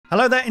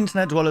Hello there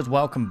internet dwellers,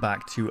 welcome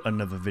back to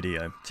another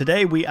video.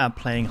 Today we are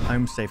playing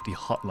Home Safety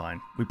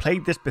Hotline. We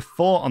played this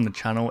before on the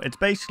channel. It's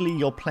basically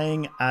you're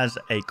playing as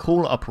a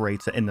call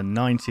operator in the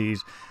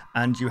 90s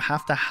and you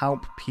have to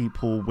help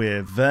people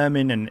with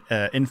vermin and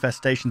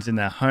infestations in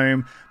their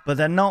home, but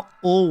they're not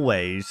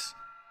always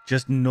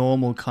just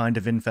normal kind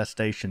of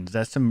infestations.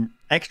 There's some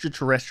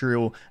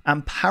extraterrestrial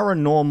and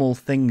paranormal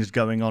things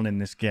going on in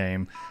this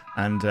game,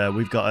 and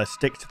we've got to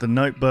stick to the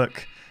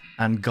notebook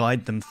and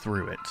guide them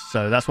through it.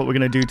 So that's what we're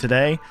going to do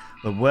today.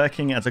 We're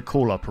working as a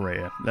call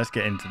operator. Let's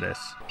get into this.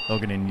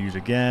 Logging in user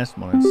guest,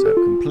 monitor set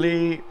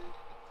complete.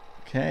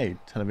 Okay,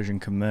 television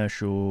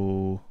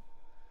commercial.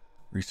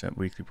 Reset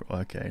weekly.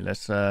 Okay,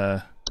 let's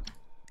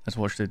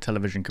watch the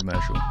television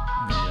commercial.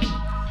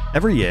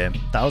 Every year,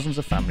 thousands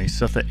of families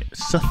suffer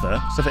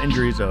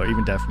injuries or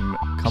even death from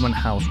common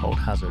household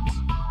hazards.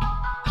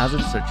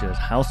 Hazards such as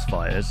house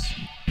fires,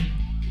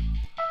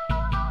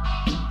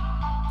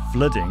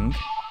 flooding,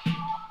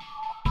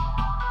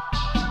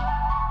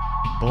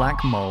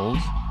 black mold,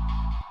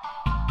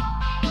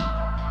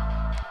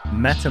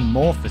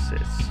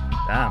 metamorphosis.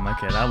 Damn,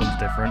 okay, that one's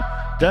different.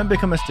 Don't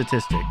become a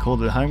statistic. Call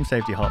the Home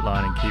Safety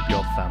Hotline and keep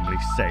your family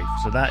safe.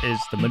 So that is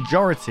the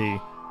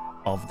majority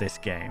of this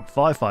game.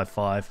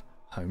 555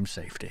 Home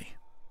Safety.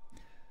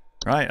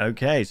 Right,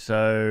 okay,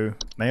 so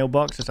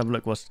mailbox. Let's have a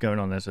look what's going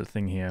on. There's a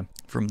thing here.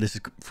 This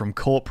is from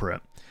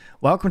corporate.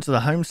 Welcome to the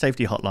Home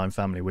Safety Hotline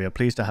family. We are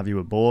pleased to have you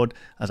aboard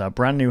as our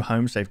brand new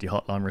Home Safety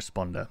Hotline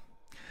responder.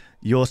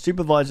 Your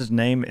supervisor's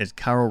name is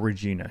Carol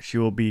Regina. She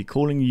will be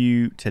calling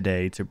you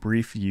today to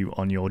brief you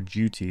on your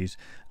duties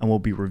and will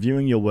be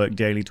reviewing your work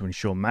daily to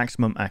ensure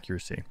maximum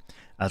accuracy.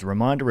 As a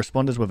reminder,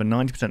 responders with a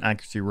 90%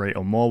 accuracy rate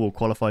or more will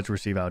qualify to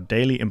receive our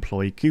daily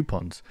employee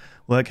coupons.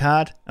 Work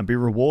hard and be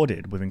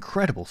rewarded with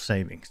incredible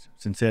savings.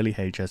 Sincerely,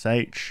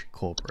 HSH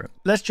Corporate.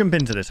 Let's jump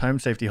into this Home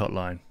Safety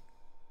Hotline.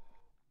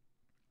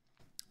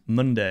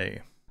 Monday.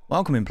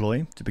 Welcome,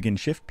 employee. To begin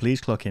shift, please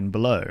clock in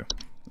below.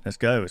 Let's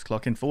go. Let's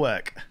clock in for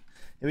work.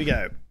 Here we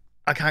go.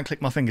 I can't click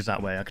my fingers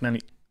that way. I can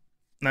only...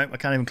 No, I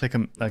can't even click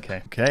them.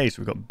 Okay. Okay,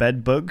 so we've got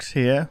bed bugs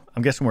here.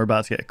 I'm guessing we're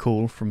about to get a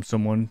call from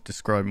someone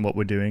describing what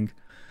we're doing.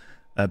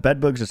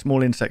 Bed bugs are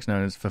small insects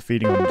known as for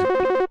feeding on...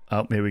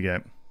 Oh, here we go.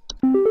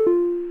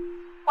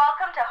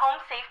 Welcome to Home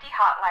Safety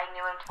Hotline,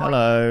 new employee.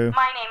 Hello.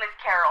 My name is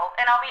Carol,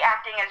 and I'll be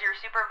acting as your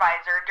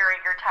supervisor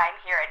during your time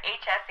here at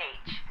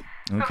HSH.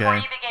 Okay. Before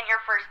you begin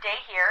your first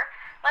day here,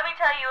 let me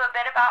tell you a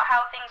bit about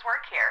how things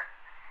work here.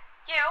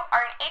 You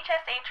are an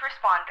HSH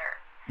responder.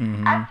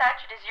 As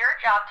such, it is your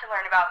job to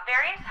learn about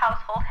various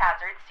household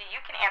hazards so you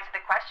can answer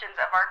the questions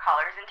of our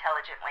callers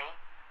intelligently.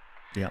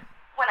 Yeah.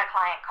 When a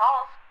client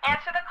calls,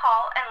 answer the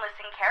call and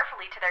listen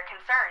carefully to their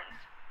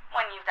concerns.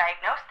 When you've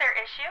diagnosed their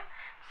issue,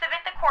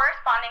 submit the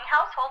corresponding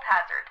household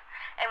hazard,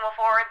 and we'll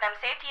forward them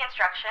safety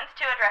instructions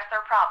to address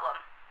their problem.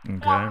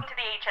 Okay. Welcome to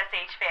the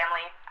HSH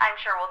family. I'm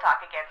sure we'll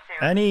talk again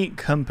soon. Any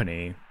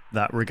company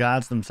that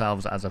regards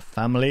themselves as a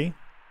family,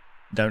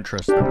 don't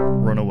trust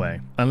them. Run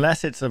away.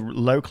 Unless it's a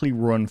locally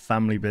run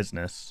family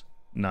business,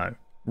 no.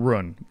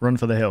 Run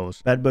for the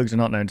hills. Bed bugs are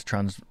not known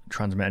to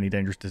transmit any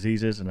dangerous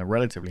diseases and are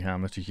relatively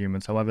harmless to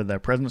humans. However, their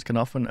presence can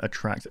often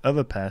attract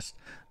other pests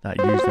that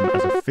use them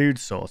as a food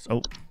source.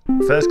 Oh,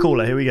 first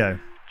caller, here we go.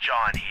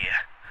 John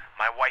here.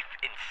 My wife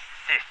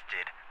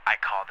insisted I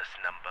call this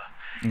number.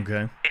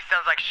 Okay. It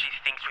sounds like she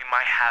thinks we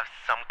might have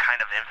some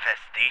kind of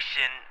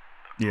infestation.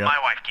 Yeah. My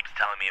wife keeps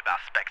telling me about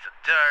specks of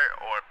dirt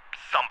or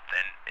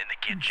something in the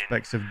kitchen.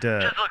 Specks of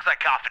dirt. Just looks like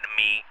coffee to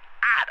me.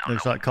 I don't know.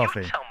 Looks like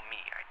coffee. You tell me,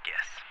 I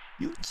guess.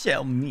 You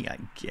tell me, I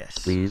guess.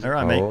 Please all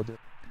right, hold. mate.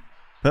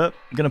 But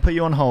I'm going to put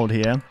you on hold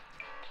here.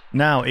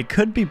 Now, it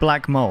could be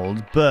black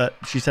mold, but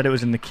she said it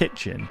was in the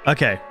kitchen.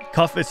 Okay,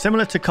 coffee,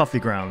 similar to coffee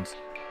grounds.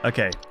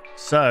 Okay,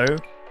 so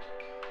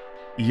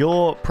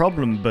your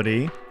problem,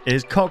 buddy,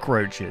 is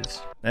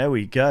cockroaches. There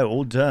we go,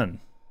 all done.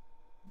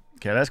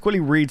 Okay, let's quickly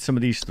read some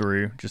of these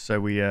through, just so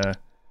we have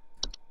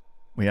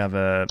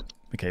a...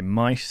 Okay,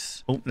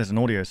 mice. Oh, there's an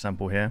audio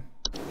sample here.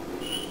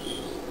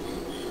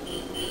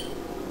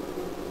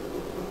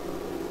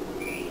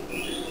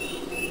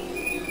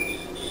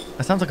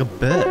 That sounds like a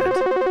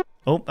bird.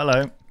 Oh,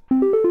 hello.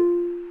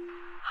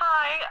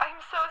 Hi, I'm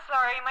so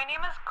sorry. My name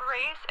is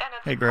Grace, and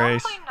it's Hey,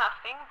 Grace. probably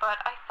nothing, but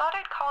I thought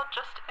I'd call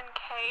just in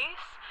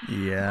case.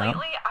 Yeah.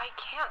 Lately, I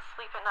can't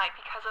sleep at night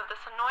because of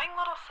this annoying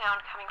little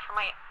sound coming from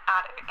my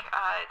attic.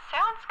 It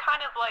sounds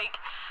kind of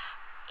like...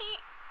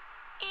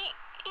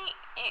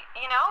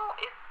 You know,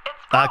 it's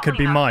That could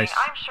probably be nothing. mice.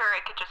 I'm sure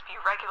it could just be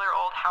regular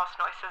old house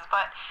noises,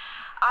 but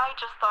I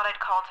just thought I'd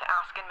call to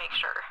ask and make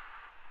sure.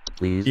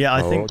 Please Yeah,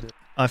 hold.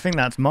 I think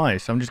that's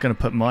mice. I'm just going to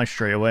put mice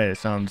straight away. It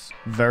sounds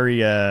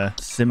very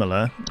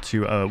similar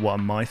to what a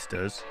mice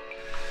does.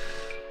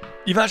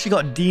 You've actually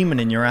got a demon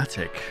in your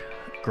attic,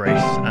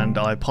 Grace, and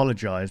I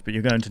apologize, but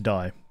you're going to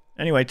die.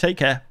 Anyway, take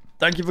care.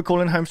 Thank you for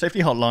calling Home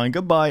Safety Hotline.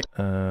 Goodbye.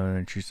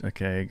 She's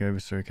okay. Go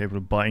so capable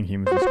of biting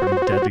humans and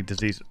spreading deadly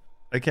disease.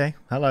 Okay.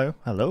 Hello.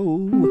 Hello.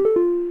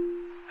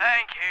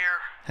 Hank here.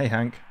 Hey,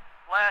 Hank.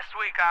 Last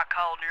week I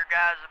called your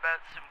guys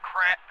about some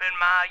crap in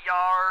my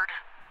yard.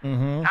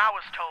 I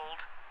was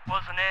told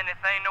wasn't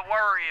anything to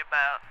worry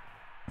about.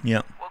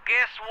 Yep. Well,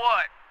 guess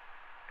what?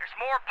 There's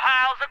more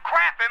piles of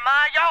crap in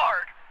my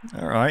yard.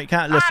 All right,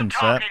 can't listen, I'm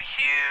sir. talking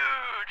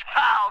huge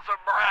piles of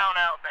brown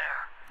out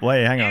there.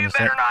 Wait, hang on You a sec.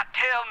 better not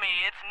tell me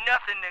it's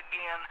nothing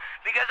again,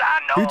 because I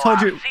know Who told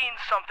I've you? seen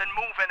something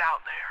moving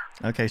out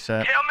there. Okay,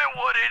 sir. Tell me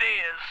what it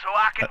is, so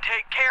I can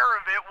take care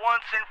of it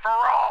once and for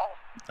all.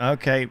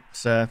 Okay,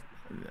 sir.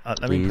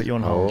 Let me put you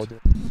on hold.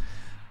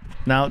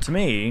 Now, to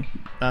me,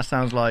 that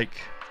sounds like...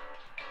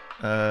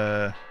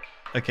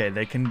 okay,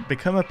 they can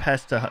become a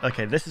pest to...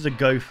 Okay, this is a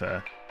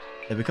gopher.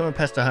 They become a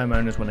pest to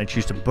homeowners when they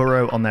choose to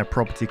burrow on their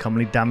property,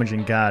 commonly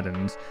damaging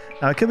gardens.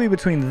 Now, it could be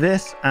between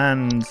this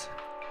and...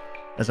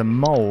 There's a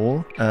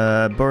mole.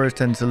 Burrows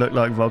tend to look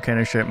like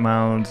volcano-shaped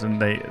mounds, and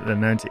they're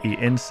known to eat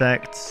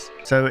insects.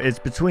 So it's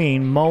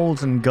between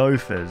moles and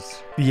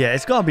gophers. Yeah,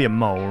 it's got to be a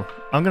mole.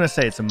 I'm going to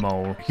say it's a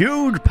mole.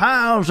 Huge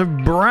piles of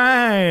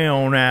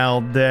brown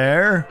out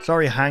there.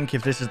 Sorry, Hank,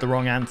 if this is the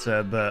wrong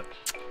answer, but...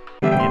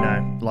 You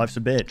know, life's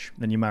a bitch.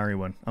 Then you marry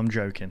one. I'm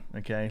joking,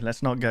 okay?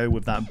 Let's not go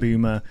with that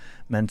boomer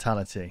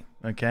mentality,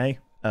 okay?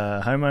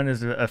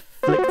 Homeowners are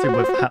afflicted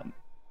with...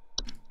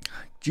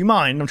 Do you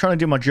mind? I'm trying to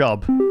do my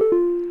job.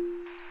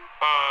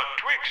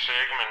 Twig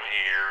Sigmund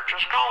here.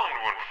 Just calling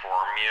to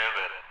inform you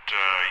that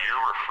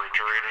your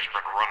refrigerator's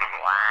been running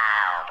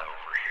wild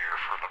over here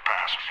for the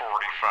past 45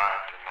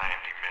 to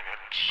 90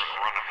 minutes. Been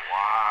running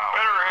wild.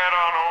 Better head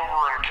on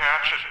over and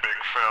catch it, big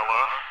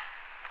fella.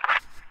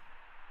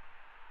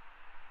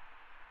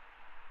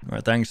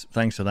 Alright,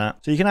 thanks for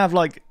that. So you can have,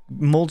 like,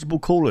 multiple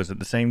callers at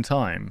the same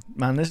time.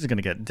 Man, this is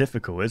going to get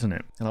difficult, isn't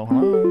it? Hello,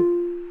 hello?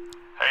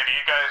 Hey, do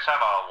you guys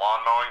have a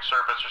lawn mowing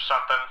service or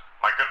something?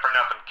 My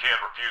good-for-nothing kid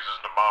refuses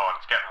to mow, and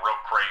it's getting real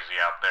crazy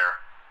out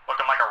there.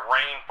 Looking like a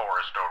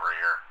rainforest over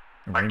here.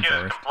 My kid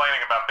is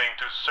complaining about being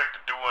too sick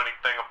to do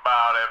anything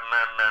about it.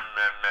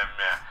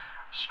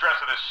 Stress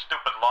of this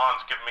stupid lawn's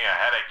giving me a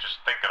headache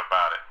just thinking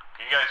about it.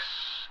 Can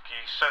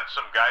you send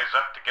some guys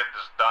up to get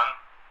this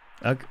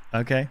done?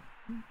 Okay.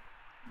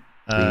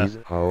 Please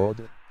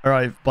hold.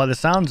 Alright, by the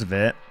sounds of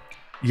it,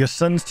 your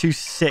son's too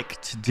sick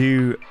to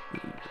do,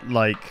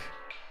 like...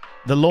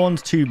 The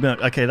lawn's too...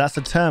 Okay, that's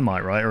a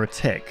termite, right? Or a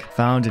tick.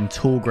 Found in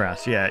tall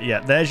grass. Yeah.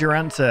 There's your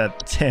answer,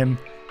 Tim.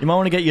 You might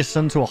want to get your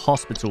son to a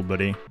hospital,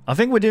 buddy. I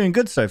think we're doing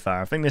good so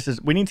far. I think this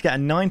is... We need to get a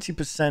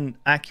 90%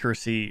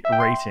 accuracy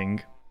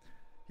rating.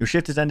 Your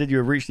shift has ended. You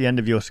have reached the end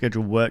of your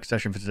scheduled work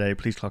session for today.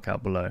 Please clock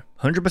out below.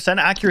 100%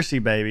 accuracy,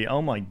 baby.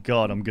 Oh my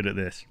god, I'm good at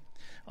this.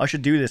 I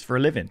should do this for a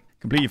living.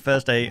 Complete your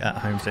first day at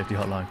Home Safety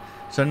Hotline.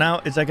 So now,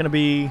 is there going to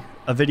be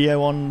a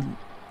video on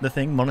the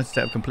thing? Monitor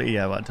setup complete.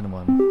 Yeah, I don't know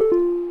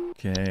one.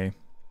 Okay.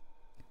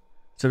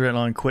 Subject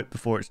line, quit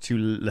before it's too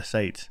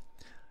late.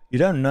 You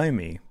don't know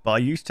me, but I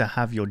used to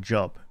have your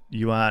job.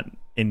 You are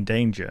in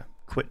danger.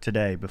 Quit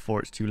today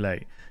before it's too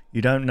late.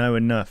 You don't know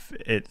enough.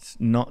 It's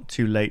not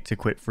too late to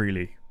quit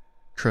freely.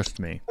 Trust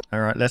me.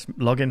 Alright, let's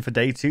log in for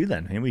day 2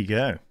 then. Here we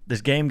go.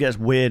 This game gets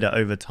weirder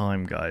over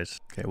time,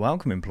 guys. Okay,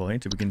 welcome employee.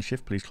 To begin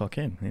shift, please clock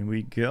in. Here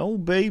we go,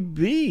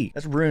 baby.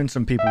 Let's ruin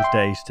some people's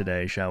days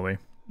today, shall we?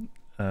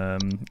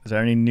 Is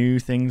there any new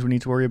things we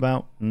need to worry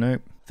about?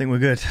 Nope. I think we're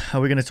good.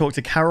 Are we going to talk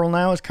to Carol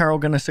now? Is Carol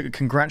going to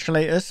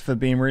congratulate us for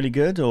being really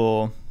good?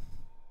 Or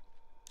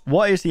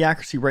what is the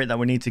accuracy rate that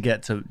we need to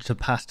get to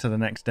pass to the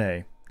next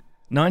day?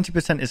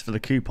 90% is for the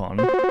coupon.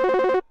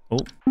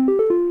 Oh.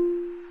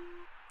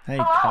 Hey,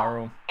 Hello?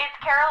 Carol. It's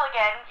Carol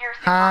again, your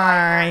supervisor.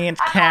 Hi,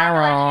 it's Carol.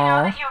 I wanted to let you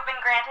know that you have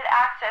been granted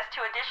access to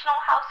additional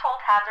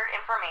household hazard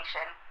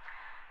information.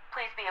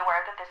 Please be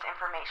aware that this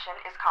information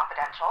is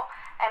confidential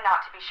and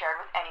not to be shared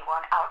with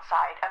anyone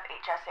outside of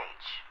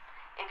HSH.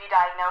 If you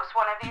diagnose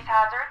one of these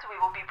hazards, we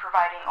will be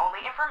providing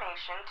only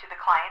information to the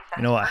clients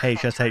that... You know what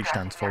HSH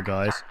stands for,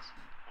 guys?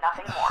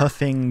 Nothing more.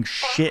 Huffing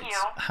shit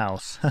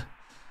house.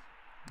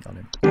 Got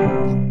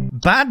him.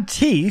 Bad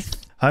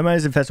teeth?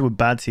 Homeowners infested with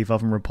bad teeth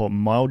often report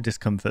mild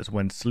discomforts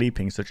when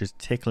sleeping, such as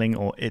tickling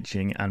or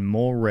itching, and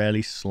more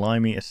rarely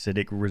slimy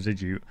acidic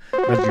residue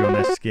on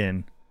their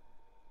skin.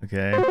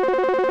 Okay.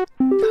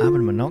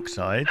 Carbon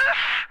monoxide.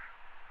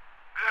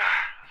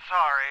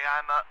 Sorry,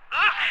 I'm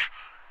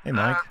Hey,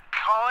 Mike.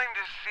 calling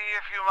to see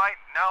if you might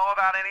know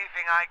about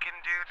anything I can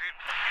do to...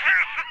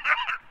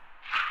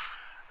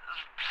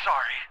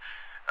 Sorry.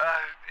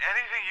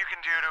 Anything you can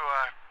do to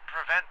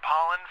prevent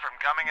pollen from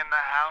coming in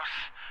the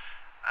house?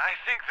 I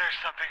think there's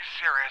something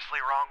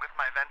seriously wrong with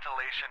my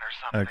ventilation or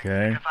something.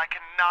 Okay. Because I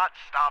cannot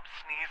stop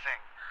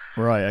sneezing.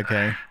 Right,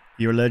 okay.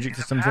 You allergic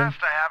to something? In the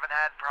past, I haven't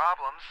had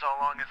problems so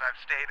long as I've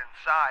stayed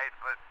inside,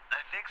 but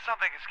I think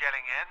something is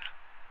getting in.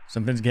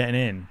 Something's getting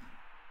in.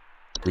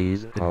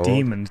 Please The hold.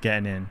 demon's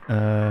getting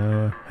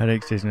in.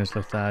 Headache, dizziness,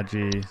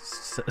 lethargy,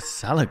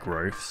 salad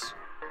growths.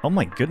 Oh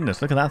my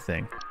goodness, look at that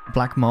thing.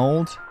 Black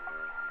mold.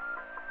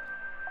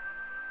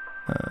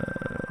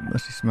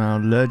 Musty smell,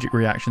 allergic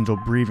reactions or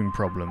breathing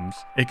problems.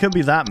 It could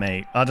be that,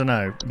 mate. I don't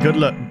know. Good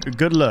luck.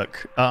 Good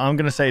luck. I'm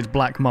gonna say it's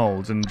black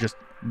mold and just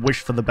wish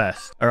for the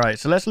best. All right,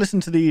 so let's listen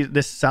to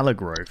this salad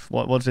growth.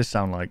 What does this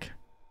sound like?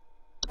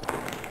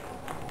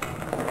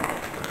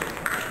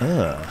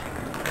 Ugh.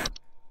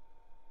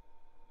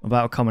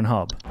 About a common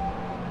hub.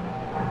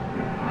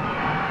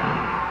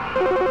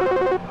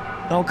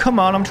 Oh, come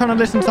on, I'm trying to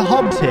listen to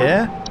hobs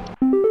here.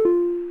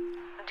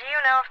 Do you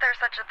know if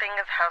there's such a thing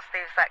as house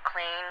thieves that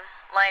clean?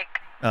 Like,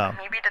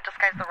 maybe to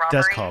disguise the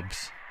robbery? Desk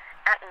hobs.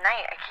 At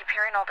night, I keep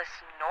hearing all this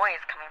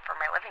noise coming from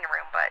my living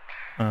room, but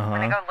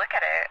when I go look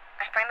at it,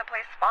 I find the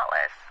place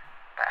spotless,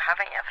 but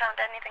haven't yet found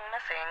anything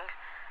missing.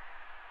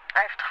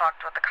 I've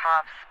talked with the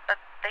cops,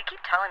 but they keep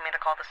telling me to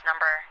call this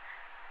number.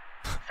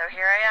 So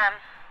here I am.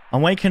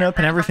 I'm waking up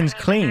and everything's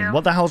clean.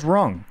 What the hell's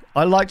wrong?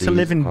 I like to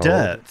live in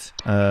dirt.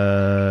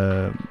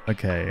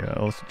 Okay.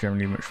 Also,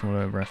 generally much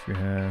more rest of your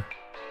hair.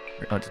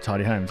 Like to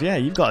tidy homes. Yeah,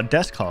 you've got a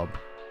desk hob.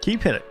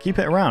 Keep it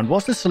around.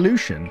 What's the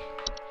solution?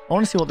 I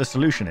want to see what the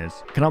solution is.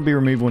 Cannot be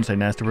removed once they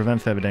nest. To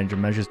prevent further danger,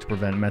 measures to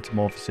prevent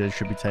metamorphosis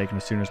should be taken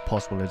as soon as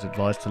possible. It is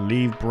advised to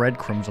leave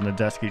breadcrumbs on the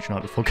desk each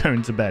night before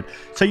going to bed.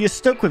 So you're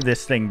stuck with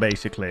this thing,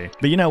 basically.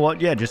 But you know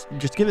what? Yeah, just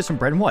give it some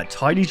bread and what?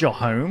 Tidies your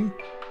home?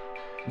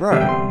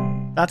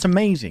 Bro, that's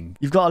amazing.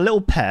 You've got a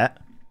little pet.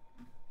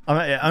 I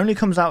mean, it only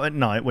comes out at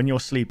night when you're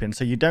sleeping,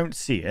 so you don't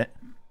see it.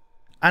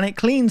 And it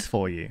cleans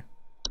for you.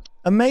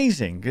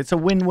 Amazing. It's a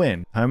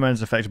win-win.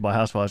 Homeowners affected by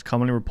house fires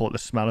commonly report the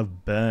smell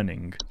of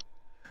burning.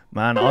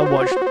 Man, I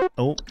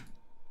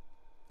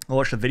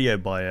watched a video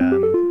by, is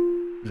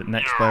it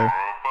Nexpo?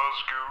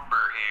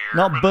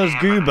 Not Buzz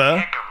Goober.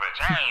 Heck of a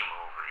time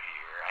over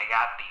here. I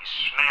got these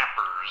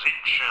snappers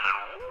itching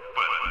and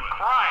whooping and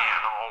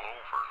crying all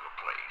over the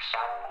place.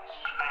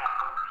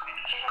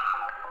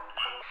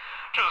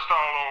 Just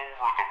all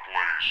over the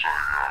place. I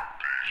got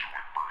these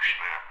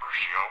whippersnappers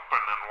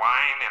yelping and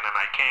whining, and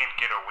I can't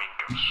get a wink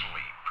of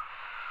sleep.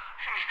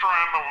 She's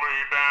trying to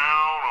lay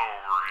down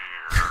over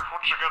here.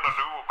 What you gonna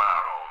do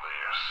about all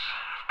this?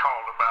 I've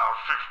called about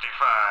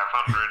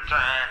 5,500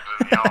 times,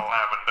 and y'all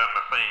haven't done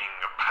a thing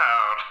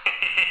about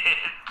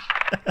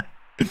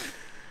it.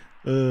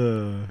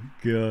 Oh,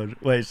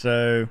 God. Wait,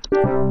 so...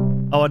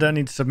 Oh, I don't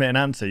need to submit an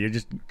answer. You're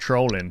just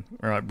trolling.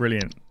 All right,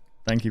 brilliant.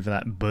 Thank you for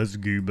that, Buzz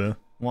Goober.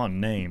 What a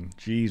name.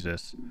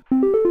 Jesus. I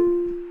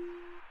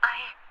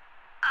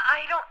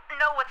don't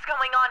know what's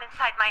going on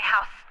inside my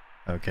house.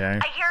 Okay.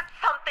 I hear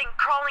something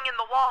crawling in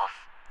the walls.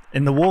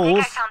 In the I walls? think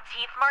I found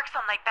teeth marks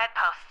on my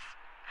bedposts.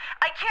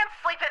 I can't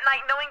sleep at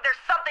night knowing there's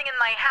something in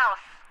my house.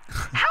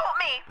 Help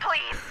me,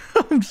 please.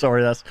 I'm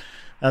sorry, that's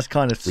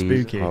kind of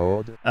spooky.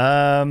 Hold.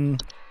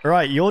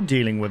 Right, you're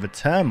dealing with a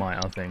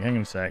termite, I think. Hang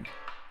on a sec.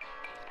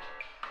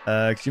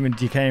 Consuming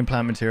decaying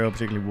plant material,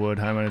 particularly wood.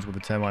 Homeowners with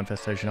a termite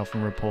infestation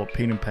often report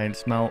peeling paint,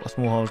 small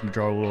holes in the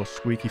drywall, or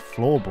squeaky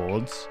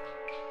floorboards.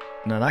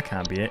 No, that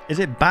can't be it. Is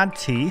it bad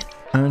teeth?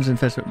 Homeowners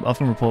infested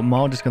often report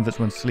mild discomforts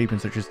when sleeping,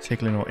 such as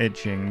tickling or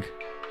itching.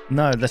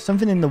 No, there's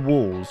something in the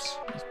walls.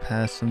 These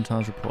pairs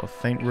sometimes report a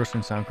faint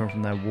rustling sound coming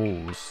from their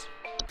walls.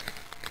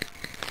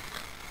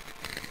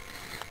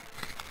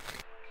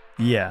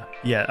 Yeah,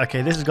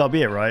 okay, this has got to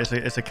be it, right?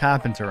 It's a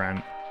carpenter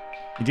ant.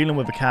 You're dealing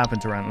with a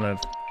carpenter ant, love.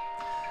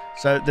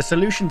 So the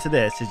solution to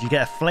this is you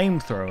get a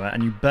flamethrower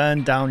and you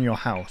burn down your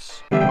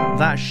house.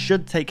 That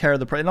should take care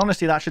of the problem. And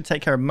honestly, that should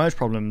take care of most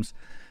problems.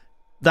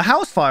 The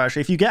house fire,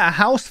 actually, if you get a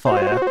house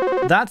fire,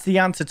 that's the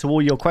answer to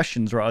all your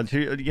questions, right?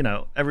 You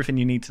know, everything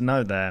you need to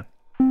know there.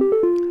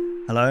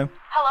 Hello?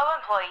 Hello,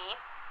 employee.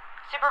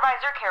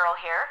 Supervisor Carol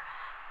here.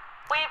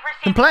 We've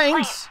received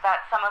Complaints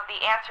that some of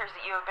the answers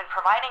that you have been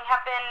providing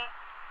have been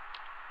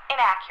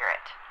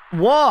inaccurate.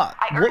 What?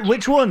 I urge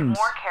Which you to ones? think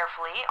more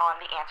carefully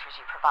on the answers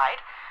you provide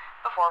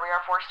before we are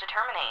forced to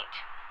terminate.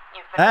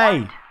 You've been Hey!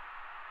 warned.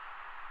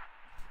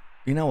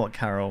 You know what,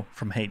 Carol,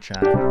 from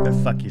HR? Go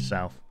fuck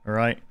yourself,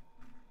 alright?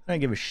 I don't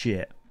give a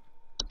shit.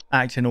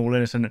 Acting all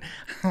innocent.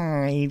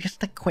 Hi,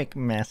 just a quick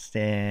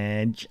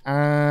message.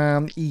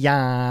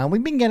 Yeah,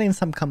 we've been getting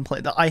some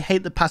complaints. I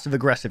hate the passive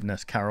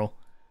aggressiveness, Carol.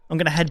 I'm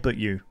gonna headbutt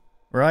you,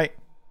 right?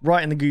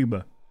 Right in the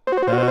goober.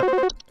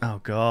 Oh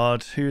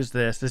god, who's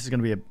this? This is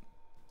gonna be a... Do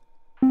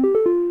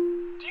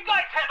you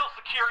guys handle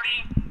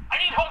security? I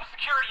need home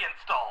security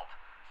installed.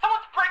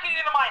 Someone's breaking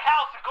into my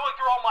house and going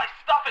through all my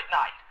stuff at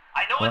night.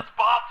 I know What? it's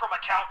Bob from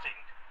accounting.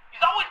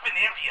 He's always been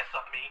envious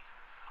of me.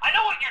 I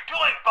know what you're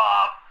doing,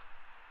 Bob.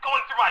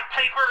 Going through my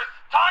papers,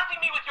 taunting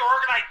me with your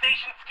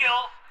organization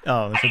skills.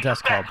 Oh, it's a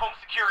desk I need hob. home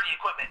security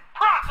equipment.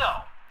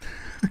 Pronto!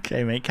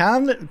 Okay, mate,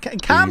 calm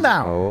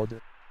down.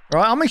 Hold.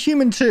 Right, I'm a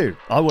human too.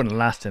 I wouldn't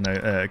last in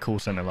a call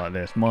center like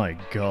this. My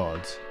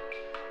god.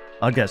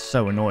 I'd get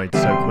so annoyed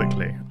so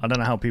quickly. I don't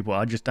know how people...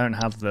 I just don't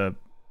have the...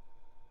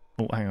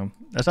 Oh, hang on.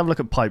 Let's have a look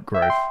at pipe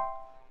growth.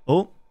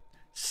 Oh,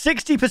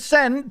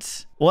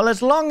 60%? Well,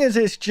 as long as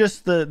it's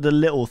just the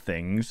little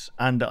things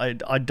and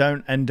I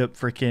don't end up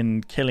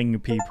freaking killing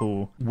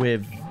people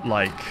with,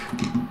 like,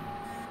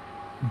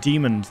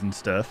 demons and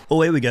stuff.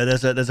 Oh, here we go.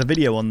 There's a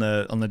video on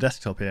the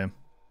desktop here.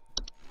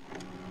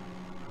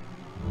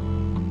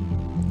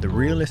 The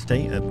real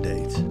estate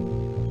update.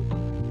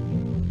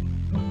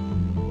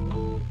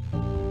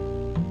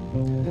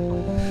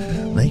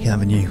 Lake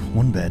Avenue,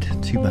 1 bed,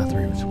 2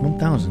 bathrooms,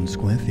 1,000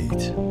 square feet,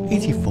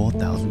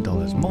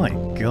 $84,000. My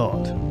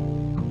god.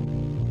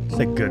 It's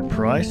a good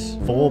price.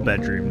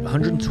 4-bedroom,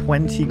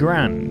 120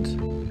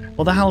 grand.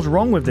 What the hell's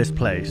wrong with this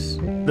place?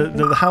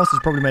 The house is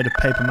probably made of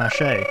paper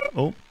mache.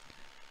 Oh.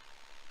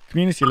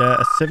 Community alert.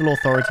 A civil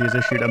authority has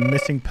issued a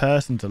missing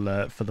persons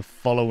alert for the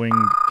following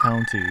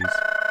counties.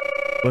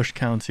 Bush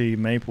County,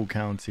 Maple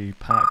County,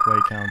 Parkway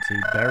County,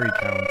 Berry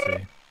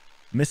County.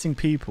 Missing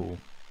people.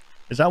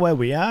 Is that where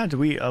we are? Do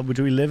we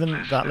live in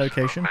that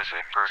location?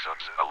 Missing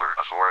persons alert.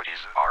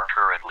 Authorities are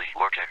currently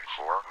looking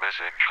for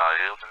missing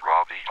child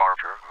Robbie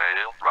Parker,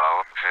 male,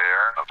 brown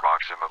hair,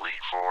 approximately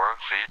 4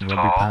 feet Robbie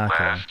tall,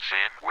 Parker. last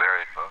seen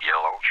wearing a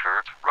yellow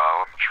shirt,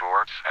 brown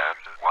shorts, and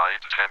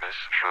white tennis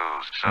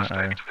shoes.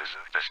 Suspect is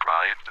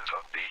described to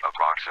be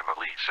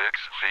approximately 6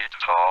 feet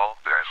tall,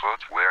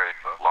 barefoot, wearing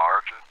a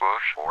large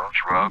bush or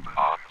shrub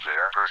on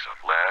their person.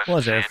 Last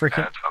Was it a seen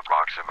freaking... at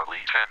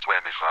approximately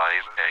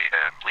 10:25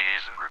 a.m.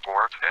 Please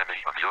report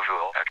any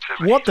unusual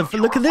activity. What the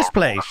look at this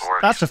place.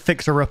 That's a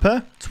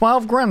fixer-upper.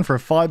 12 grand for a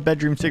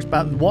 5-bedroom,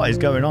 6-bath. What is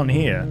going on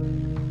here?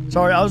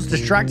 Sorry, I was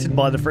distracted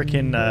by the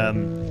freaking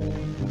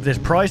this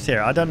price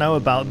here. I don't know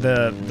about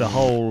the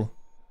whole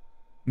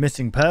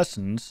missing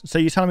persons. So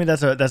you're telling me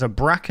there's a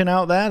bracken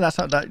out there?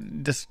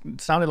 That just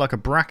sounded like a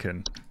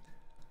bracken.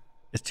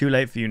 It's too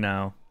late for you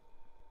now.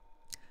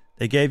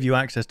 They gave you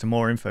access to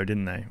more info,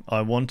 didn't they?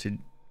 I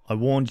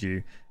warned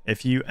you.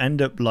 If you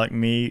end up like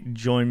me,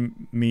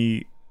 join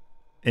me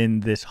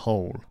in this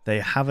hole. They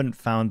haven't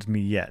found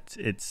me yet.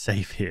 It's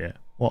safe here.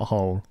 What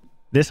hole?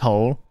 This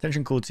hole.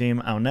 Attention call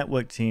team. Our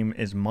network team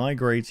is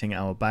migrating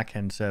our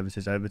back-end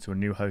services over to a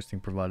new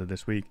hosting provider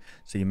this week,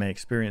 so you may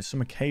experience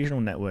some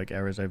occasional network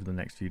errors over the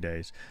next few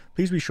days.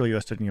 Please be sure you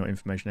are studying your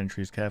information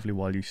entries carefully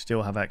while you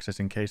still have access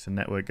in case the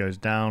network goes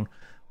down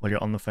while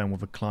you're on the phone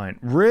with a client.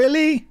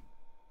 Really?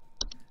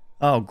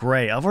 Oh,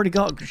 great. I've already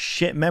got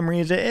shit memory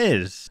as it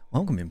is.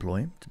 Welcome,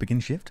 employee. To begin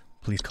shift,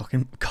 please cock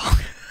in.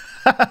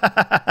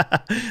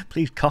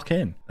 Please cock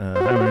in.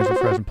 Homeowners with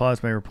frozen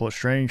pipes may report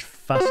strange,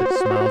 facet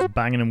smells,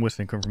 banging and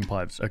whistling come from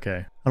pipes.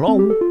 Okay. Hello?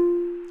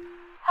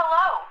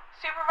 Hello,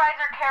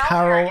 Supervisor Carol.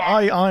 Carol,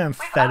 I am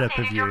fed up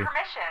We've of updated your you.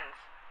 permissions.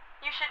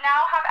 You should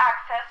now have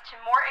access to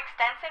more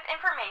extensive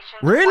information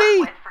to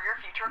Really? work with for your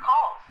future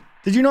calls.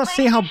 Did you not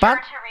see how Please be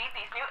bad... sure to read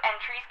these new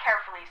entries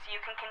carefully so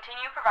you can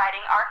continue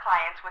providing our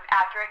clients with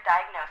accurate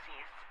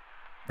diagnoses.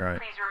 Right.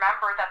 Please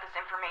remember that this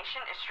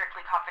information is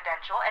strictly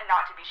confidential and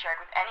not to be shared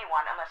with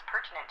anyone unless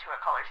pertinent to a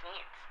caller's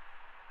needs.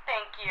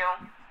 Thank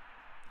you.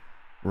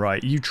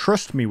 Right, you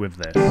trust me with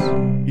this.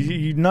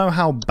 You know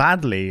how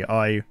badly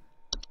I...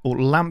 Oh,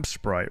 lamp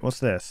sprite. What's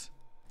this?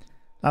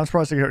 Lamp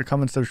sprites are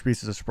common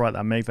subspecies of sprite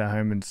that make their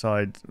home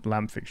inside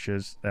lamp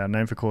fixtures. They are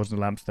known for causing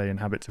the lamps they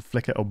inhabit to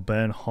flicker or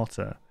burn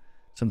hotter,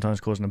 sometimes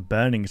causing a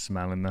burning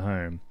smell in the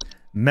home.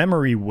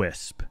 Memory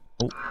wisp.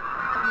 Oh.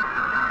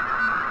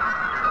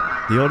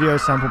 The audio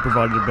sample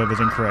provided above is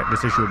incorrect.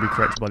 This issue will be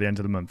corrected by the end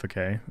of the month,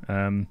 okay?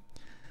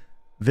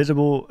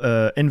 Invisible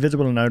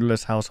and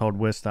odorless household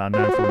wisps that are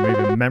known for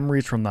removing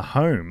memories from the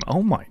home.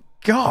 Oh my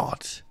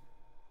god!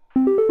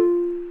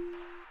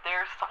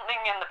 There's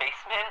something in the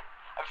basement.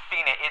 I've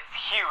seen it. It's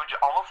huge,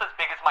 almost as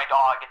big as my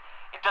dog.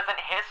 It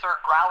doesn't hiss or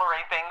growl or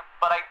anything,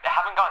 but I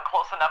haven't gotten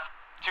close enough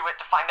to it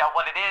to find out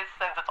what it is,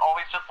 since it's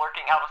always just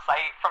lurking out of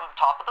sight from the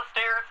top of the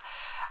stairs.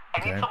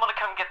 I need someone to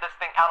come get this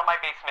thing out of my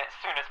basement as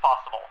soon as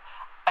possible.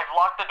 I've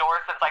locked the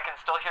door since I can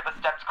still hear the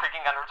steps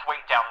creaking under its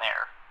weight down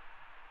there.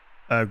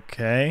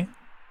 Okay.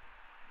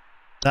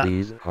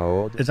 Please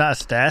hold. Is that a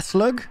stair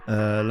slug?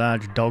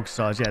 Large dog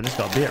size. Yeah, this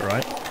got to be it,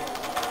 right?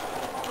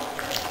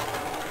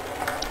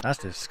 That's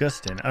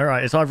disgusting.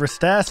 Alright, it's either a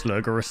stair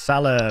slug or a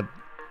cellar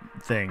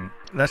thing.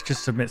 Let's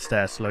just submit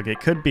stair slug. It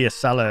could be a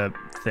cellar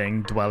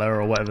thing, dweller,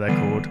 or whatever they're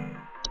called.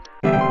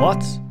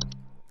 What?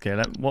 Okay,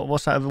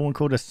 what's that other one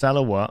called? A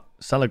cellar what?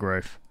 Cellar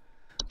growth.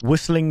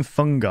 Whistling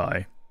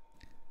fungi.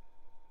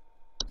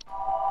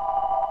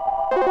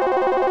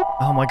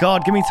 Oh my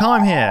god, give me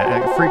time here.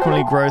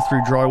 Frequently grow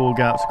through drywall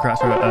gaps,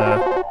 cracks,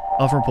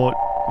 often report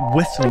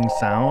whistling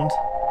sound.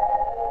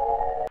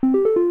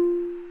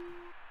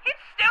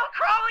 It's still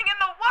crawling in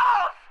the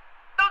walls!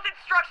 Those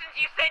instructions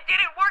you said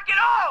didn't work at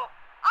all!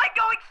 I'm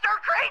going stir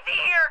crazy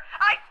here!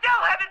 I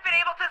still haven't been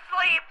able to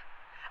sleep!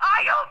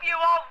 I hope you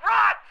all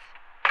rot!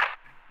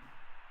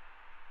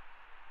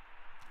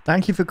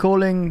 Thank you for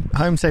calling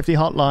Home Safety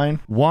Hotline.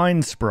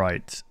 Wine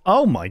Sprite.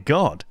 Oh my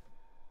god.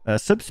 A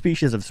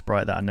subspecies of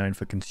sprite that are known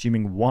for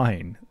consuming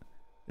wine.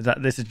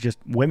 This is just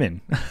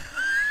women.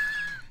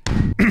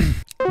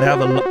 They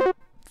have a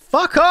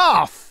fuck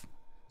off!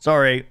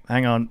 Sorry,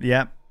 hang on.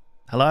 Yep.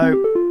 Hello?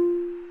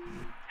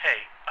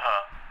 Hey,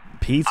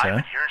 Peter?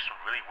 I've been hearing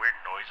some really weird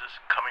noises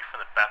coming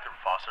from the bathroom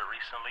faucet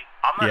recently.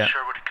 I'm not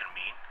sure what it could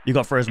mean. You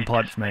got frozen It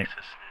pipes, just mate. makes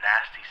this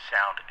nasty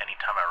sound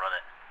anytime I run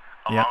it.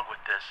 Along with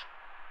this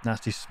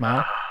Nasty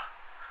smell?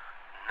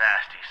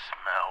 nasty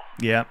smell.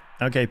 Yeah.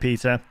 Okay,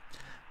 Peter.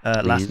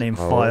 Last name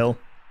hold. File.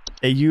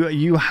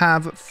 You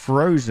have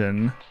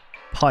frozen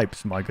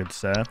pipes, my good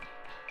sir.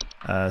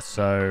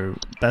 So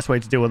best way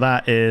to deal with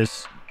that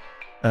is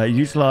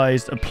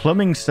utilize a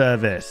plumbing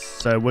service.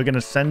 So we're going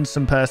to send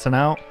some person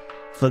out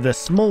for the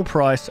small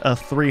price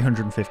of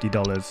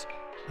 $350.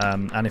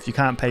 And if you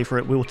can't pay for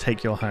it, we'll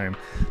take your home.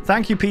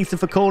 Thank you, Peter,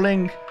 for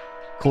calling.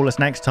 Call us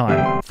next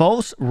time.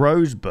 False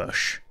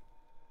rosebush.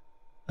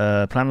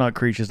 Plant-like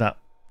creatures that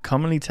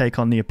commonly take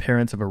on the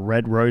appearance of a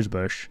red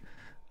rosebush.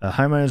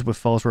 Homeowners with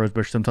false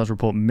rosebush sometimes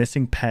report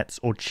missing pets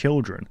or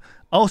children.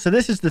 Oh, so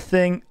this is the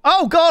thing.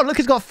 Oh, God, look,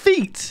 it's got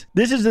feet.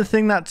 This is the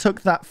thing that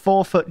took that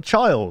 4-foot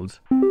child.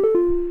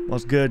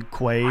 What's good,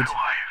 Quaid? My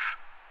wife.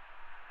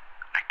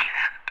 I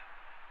can't.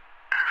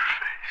 Her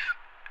face.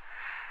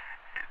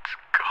 It's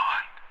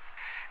gone.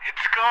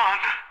 It's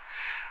gone.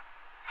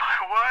 My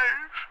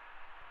wife.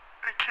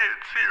 I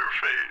can't see her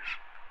face.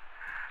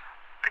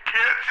 I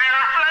can't see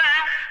her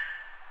face.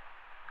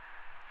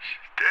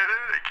 She's dead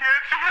and I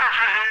can't see her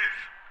face.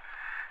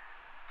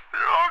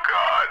 They're all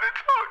gone.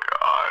 It's all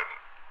gone.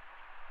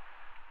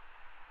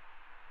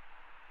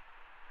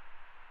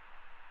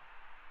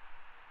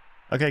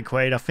 Okay,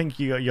 Quaid, I think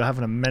you're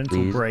having a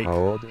mental break.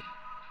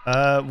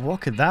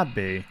 What could that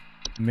be?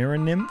 Mirror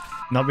nymph?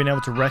 Not being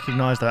able to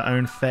recognize their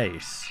own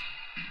face.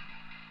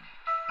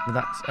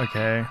 That's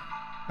okay.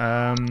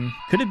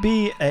 Could it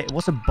be a...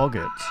 What's a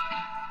boggart?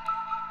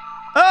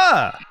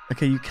 Ah!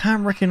 Okay, you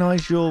can't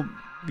recognize your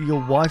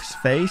wife's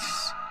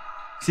face.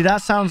 See,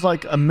 that sounds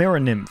like a mirror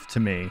nymph to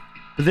me.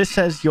 But this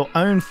says your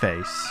own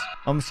face.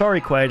 I'm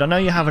sorry, Quaid. I know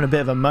you're having a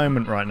bit of a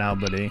moment right now,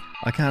 buddy.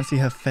 I can't see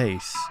her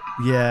face.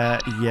 Yeah.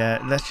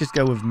 Let's just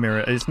go with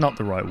mirror. It's not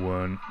the right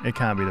one. It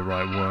can't be the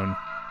right one.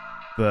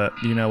 But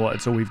you know what?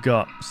 It's all we've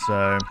got.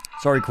 So,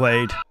 sorry,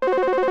 Quaid.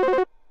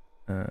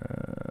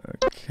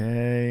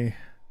 Okay.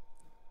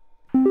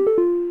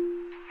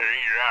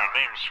 Hey,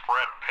 name's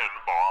Fred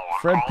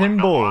Pinball. Fred I'm calling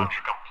Pinball. to lodge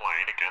a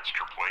complaint against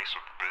your place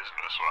of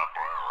business up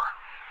there.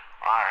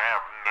 I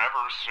have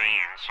never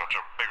seen such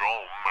a big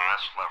old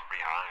mess left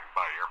behind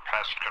by your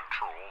pest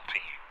control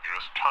team.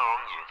 Just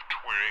tons of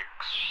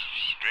twigs,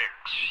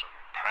 sticks, and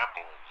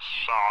pebbles.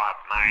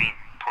 I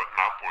ain't putting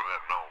up with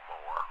it no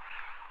more.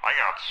 I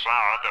got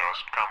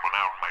sawdust coming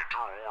out my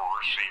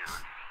drawers here.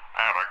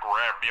 I had to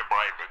grab you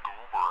by the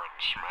goober and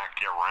smack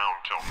you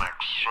around till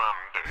next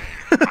Sunday.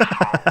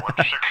 Oh,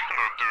 what's you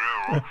gonna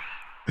do?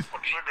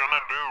 What's you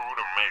gonna do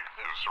to make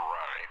this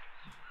right?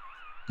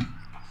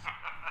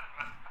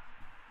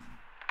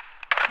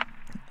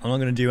 I'm not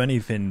going to do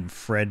anything,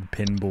 Fred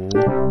Pinball.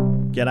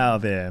 Get out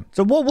of here.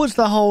 So what was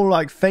the whole,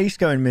 like, face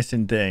going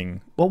missing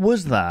thing? What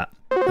was that?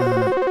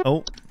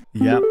 Oh,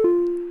 yep.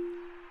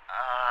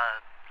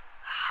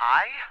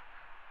 Hi?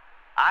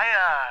 I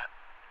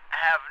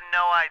have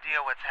no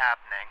idea what's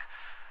happening.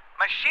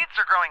 My sheets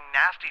are growing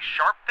nasty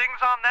sharp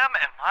things on them,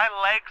 and my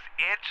legs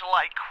itch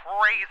like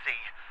crazy.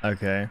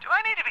 Okay. Do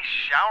I need to be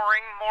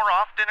showering more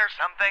often or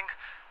something?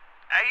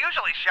 I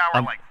usually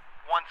shower like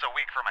once a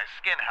week for my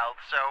skin health,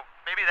 so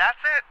maybe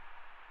that's it?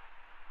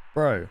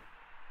 Bro,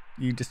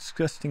 you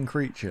disgusting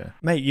creature.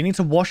 Mate, you need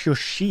to wash your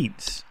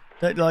sheets.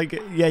 Like,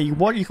 yeah, you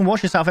can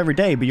wash yourself every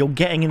day, but you're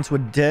getting into a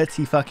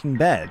dirty fucking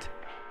bed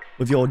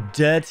with your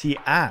dirty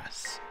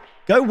ass.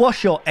 Go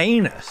wash your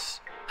anus,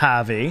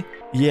 Harvey.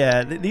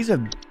 Yeah, these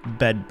are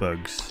bed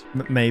bugs,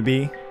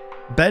 maybe.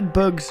 Bed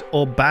bugs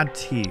or bad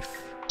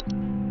teeth.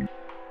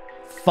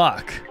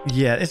 Fuck.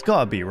 Yeah, it's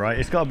gotta be, right?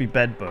 It's gotta be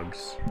bed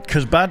bugs.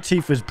 Because bad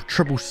teeth is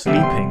trouble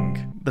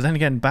sleeping. But then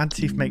again, bad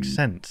teeth makes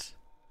sense.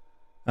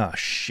 Oh,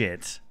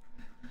 shit.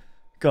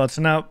 God,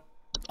 so now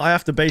I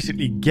have to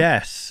basically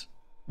guess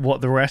what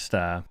the rest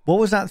are. What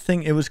was that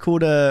thing? It was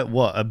called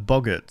a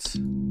boggart.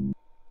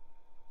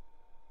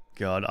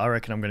 God, I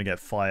reckon I'm gonna get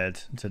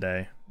fired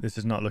today. This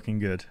is not looking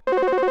good.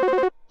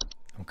 Oh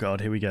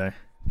God, here we go.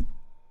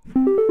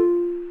 What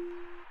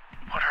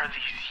are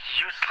these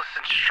useless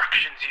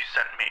instructions you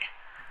sent me?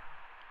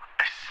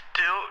 I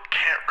still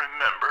can't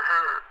remember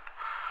her.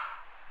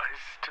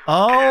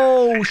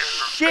 Oh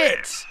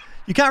shit!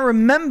 You can't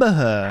remember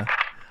her.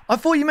 I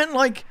thought you meant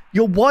like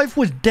your wife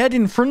was dead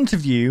in front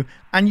of you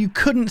and you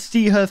couldn't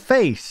see her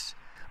face.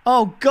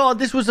 Oh God,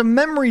 this was a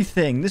memory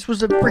thing. This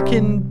was a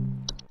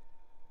freaking...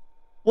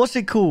 What's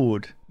it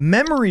called?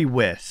 Memory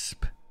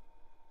wisp.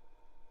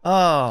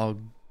 Oh,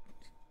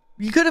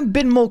 you could have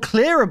been more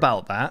clear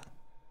about that.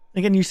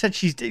 Again, you said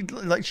she's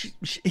like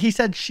he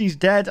said she's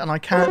dead and I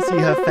can't see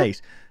her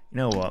face. You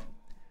know what?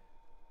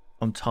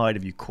 I'm tired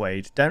of you,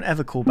 Quaid. Don't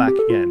ever call back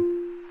again.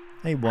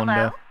 Hey, Wanda.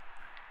 Hello?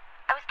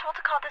 I was told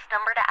to call this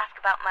number to ask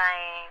about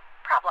my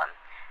problem.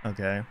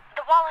 Okay.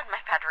 The wall in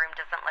my bedroom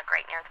doesn't look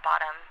right near the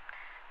bottom.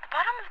 The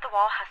bottom of the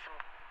wall has some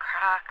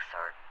cracks,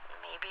 or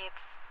maybe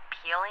it's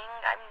peeling.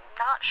 I'm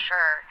not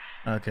sure.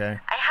 Okay.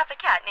 I have a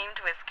cat named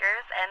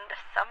Whiskers, and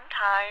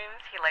sometimes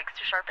he likes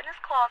to sharpen his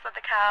claws at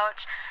the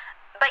couch,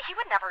 but he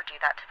would never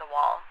do that to the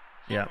wall.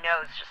 He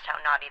knows just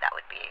how naughty that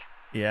would be.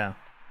 Yeah.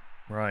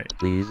 Right.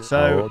 Please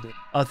so, hold.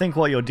 I think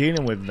what you're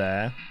dealing with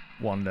there,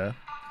 Wanda,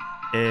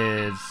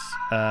 is,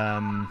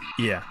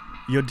 yeah,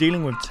 you're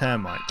dealing with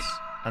termites.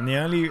 And the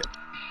only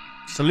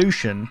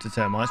solution to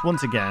termites,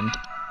 once again,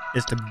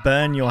 is to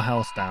burn your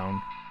house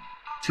down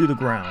to the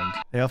ground.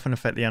 They often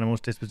affect the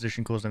animal's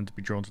disposition, cause them to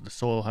be drawn to the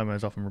soil.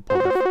 Homeowners often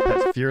report their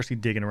pets furiously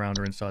digging around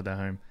or inside their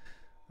home.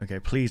 Okay,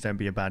 please don't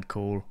be a bad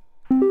call.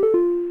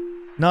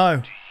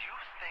 No. Do you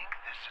think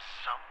this is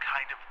some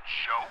kind of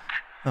joke?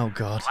 Oh,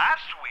 God.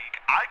 Last week,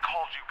 I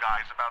called you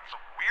guys about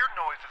some weird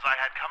noises I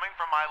had coming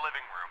from my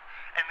living room,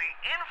 and the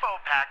info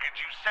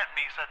package you sent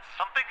me said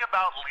something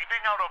about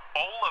leaving out a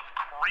bowl of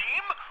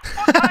cream?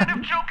 What kind of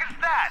joke is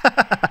that?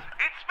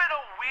 It's been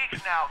a week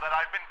now that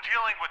I've been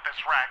dealing with this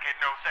racket,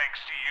 no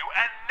thanks to you,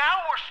 and now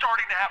we're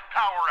starting to have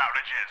power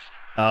outages.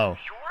 Oh.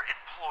 Your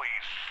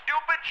employee's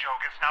stupid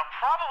joke is now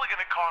probably going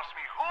to cost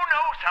me who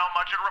knows how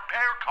much in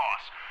repair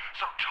costs.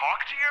 So talk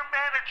to your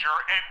manager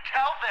and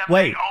tell them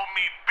Wait. they owe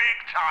me big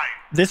time.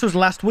 This was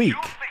last week.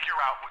 You figure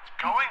out what's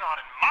going on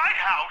in my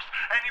house,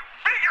 and you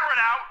figure it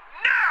out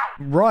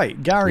now! Right,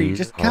 Gary, Please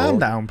just calm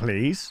hold. down,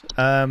 please.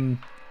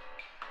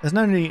 There's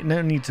no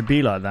need to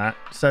be like that.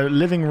 So,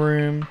 living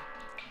room.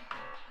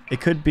 It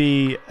could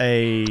be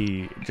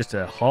just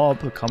a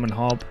hob, a common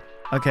hob.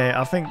 Okay,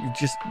 I think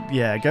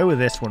yeah, go with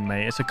this one,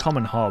 mate. It's a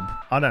common hob.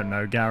 I don't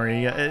know,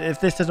 Gary. If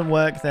this doesn't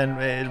work, then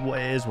it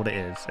is what it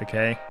is,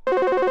 okay?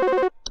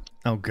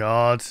 Oh,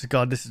 God.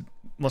 God, this is...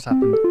 What's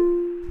happened?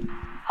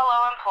 Hello,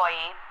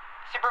 employee.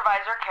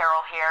 Supervisor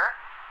Carol here.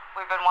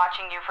 We've been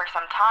watching you for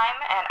some time,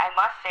 and I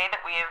must say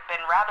that we have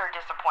been rather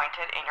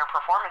disappointed in your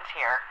performance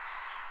here.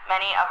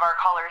 Many of our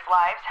callers'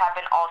 lives have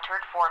been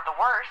altered for the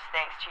worse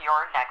thanks to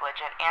your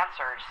negligent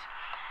answers.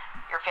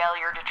 Your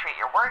failure to treat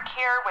your work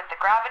here with the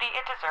gravity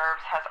it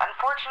deserves has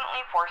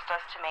unfortunately forced us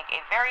to make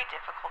a very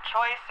difficult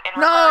choice in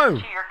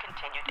regards to your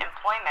continued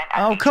employment at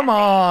Oh, come HSH.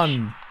 on.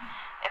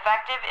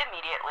 Effective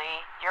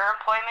immediately, your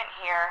employment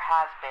here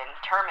has been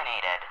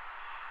terminated.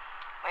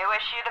 We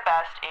wish you the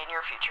best in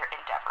your future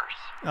endeavors.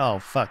 Oh,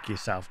 fuck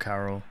yourself,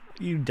 Carol.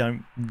 You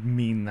don't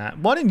mean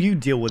that. Why don't you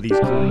deal with these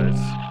callers?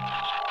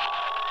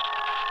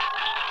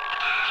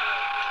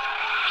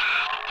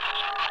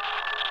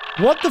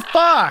 What the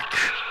fuck?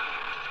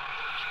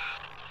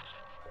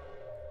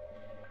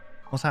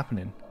 What's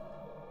happening?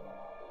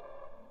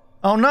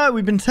 Oh no,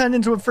 we've been turned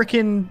into a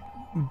freaking...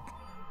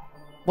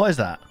 What is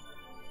that?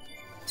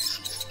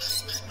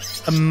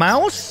 A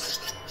mouse?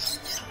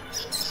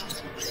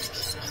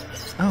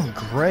 Oh,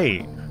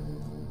 great.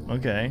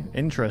 Okay,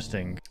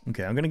 interesting.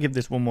 Okay, I'm going to give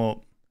this one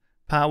more...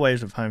 Power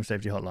waves of Home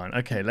Safety Hotline.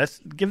 Okay, let's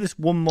give this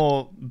one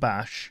more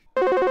bash.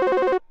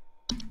 Go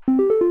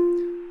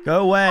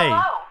away.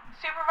 Hello,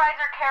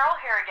 Supervisor Carol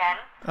here again.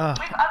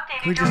 We've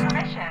updated we your just-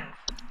 permissions.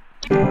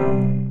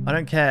 I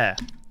don't care.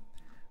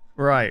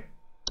 Right.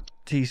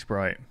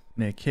 T-Sprite.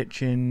 Near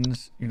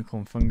kitchens.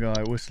 Unicorn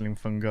fungi. Whistling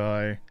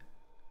fungi.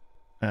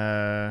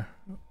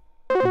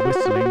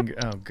 Whistling.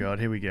 Oh, God.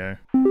 Here we go.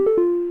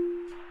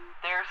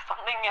 There's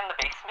something in the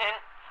basement.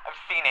 I've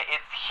seen it.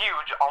 It's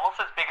huge, almost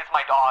as big as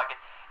my dog.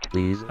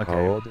 Please Okay.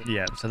 hold.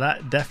 Yeah, so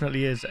that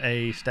definitely is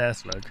a stair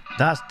slug.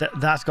 That's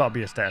got to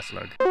be a stair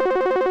slug.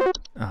 Oh,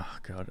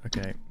 God.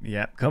 Okay.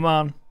 Yep. Come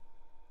on.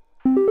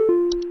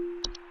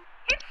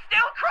 It's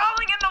still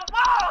crawling in the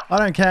walls! I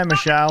don't care,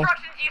 Michelle. Those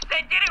instructions you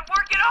said didn't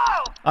work at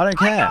all! I don't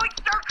care. I'm going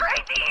stir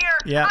crazy here!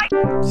 Yeah.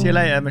 See you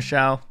later,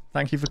 Michelle.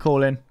 Thank you for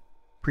calling.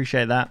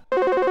 Appreciate that.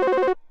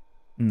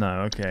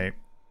 No, okay.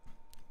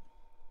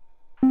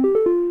 My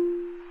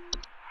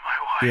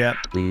wife. Yep.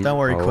 Please Don't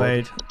worry, hold.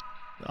 Quaid.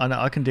 I know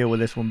I can deal with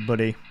this one,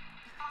 buddy.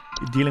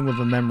 You're dealing with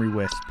a memory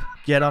wisp.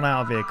 Get on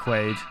out of here,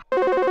 Quaid.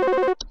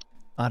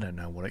 I don't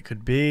know what it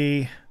could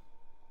be.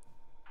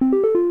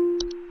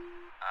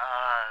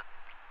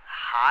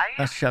 Hi?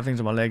 That's shoving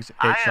to my legs. Itch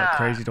like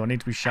crazy. Do I need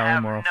to be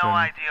showering more I often? have no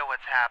idea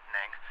what's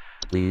happening.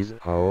 Please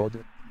hold.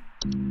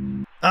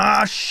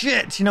 Ah,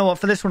 shit! You know what?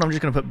 For this one, I'm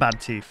just gonna put bad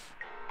teeth.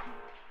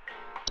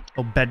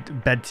 Oh,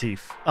 bed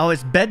teeth. Oh,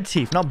 it's bed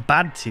teeth, not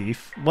bad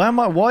teeth. Why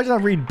did I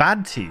read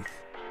bad teeth?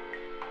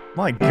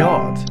 My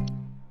God.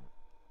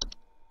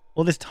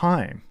 All this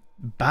time.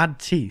 Bad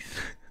teeth.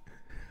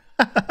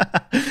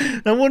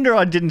 No wonder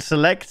I didn't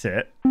select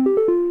it. Do you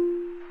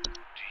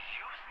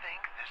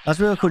think this That's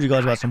why I called you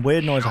guys about some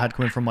weird noise I had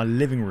coming from my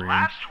living room.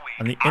 Last week,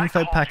 And the I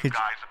info called you package...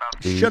 guys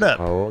about Please Shut up.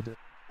 hold.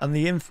 And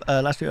the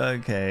last week,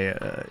 okay,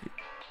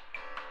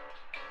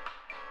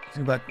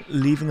 something about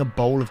leaving a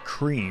bowl of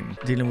cream,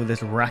 dealing with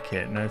this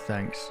racket. No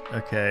thanks.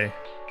 Okay,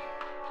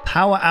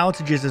 power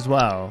outages as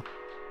well.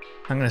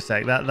 Hang on a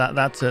sec.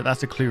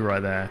 That's a clue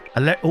right there.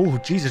 Oh,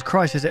 Jesus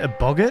Christ! Is it a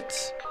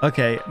boggart?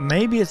 Okay,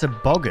 maybe it's a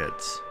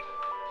boggart.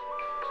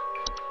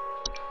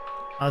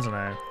 I don't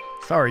know.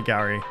 Sorry,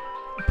 Gary.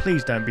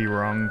 Please don't be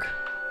wrong.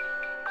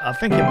 I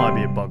think it might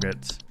be a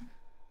boggart.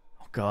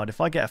 God,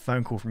 if I get a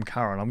phone call from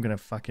Karen, I'm gonna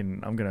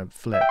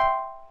flip.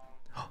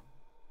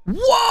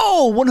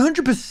 Whoa!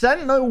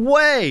 100%? No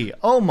way!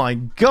 Oh my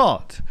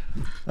God.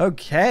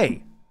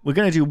 Okay. We're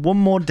gonna do one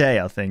more day,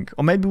 I think.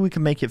 Or maybe we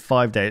can make it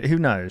 5 days. Who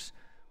knows?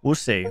 We'll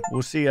see.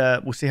 We'll see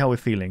how we're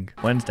feeling.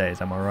 Wednesdays,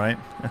 am I right?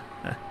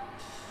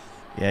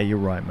 Yeah, you're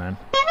right, man.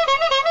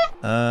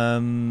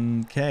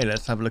 Okay,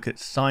 let's have a look at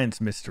science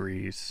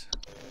mysteries.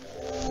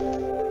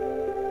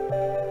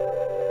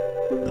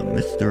 The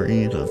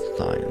mysteries of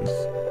science.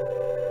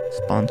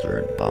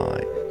 Sponsored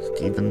by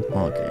Stephen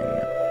Hawking.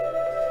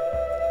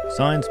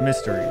 Science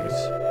mysteries.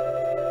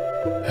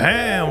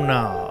 Hell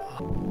no!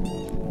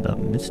 The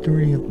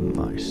mystery of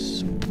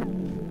mice.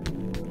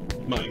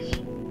 Mice.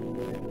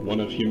 One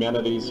of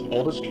humanity's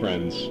oldest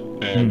friends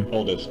and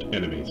oldest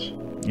enemies.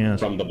 Yes.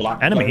 From the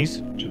black enemies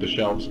plague to the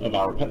shelves of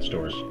our pet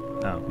stores.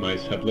 Oh.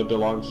 Mice have lived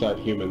alongside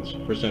humans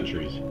for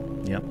centuries.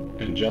 Yep.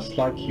 And just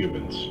like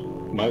humans,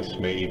 mice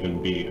may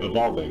even be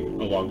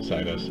evolving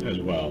alongside us as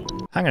well.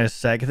 Hang on a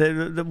sec.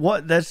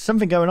 There's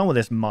something going on with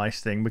this mice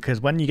thing, because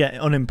when you get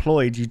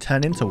unemployed, you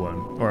turn into one,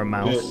 or a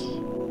mouse.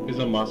 This is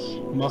a mus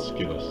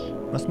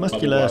musculus. Mus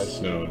musculus.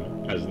 Otherwise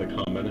known as the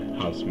common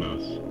house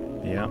mouse.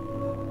 Yeah.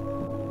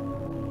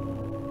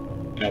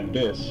 And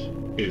this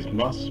is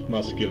Mus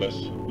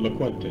musculus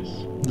loquentis.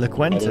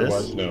 Loquentis?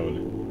 Otherwise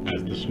known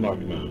as the smart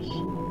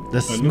mouse.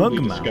 The smug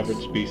mouse? A newly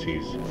discovered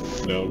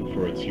species known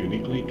for its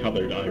uniquely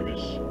colored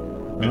iris.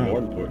 And more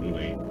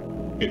importantly,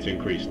 its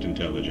increased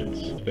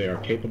intelligence. They are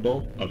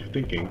capable of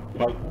thinking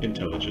quite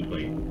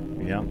intelligently.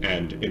 Yeah.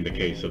 And in the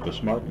case of the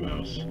smart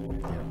mouse,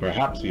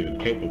 perhaps even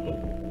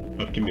capable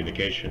of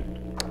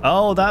communication.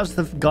 Oh, that's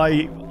the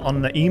guy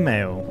on the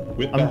email.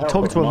 With the I'm help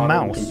talking of to a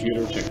modern mouse.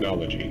 computer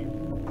technology,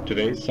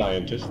 today's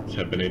scientists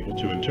have been able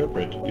to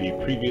interpret the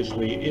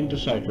previously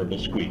indecipherable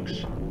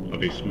squeaks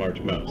of a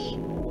smart mouse,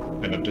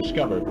 and have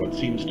discovered what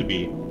seems to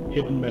be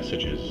hidden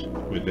messages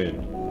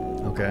within.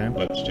 Okay.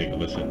 Let's take a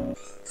listen.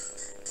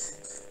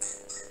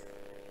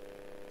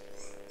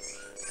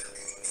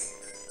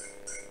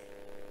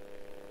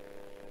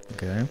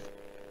 Okay.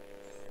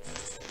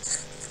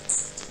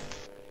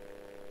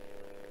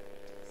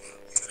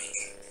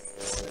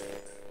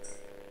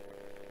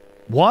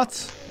 What?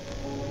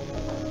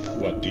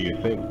 What do you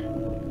think?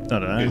 I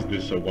don't know. Is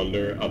this a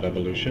wonder of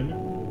evolution?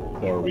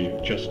 Or are we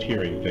just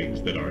hearing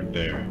things that aren't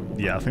there?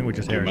 Yeah, I think we're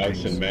just Do hearing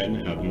mice things. and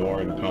men have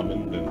more in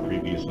common than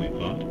previously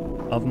thought?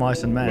 Of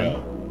mice and men.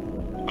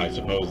 Well, I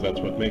suppose that's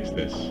what makes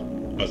this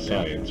a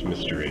science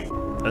mystery.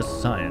 A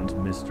science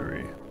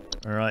mystery.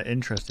 Alright,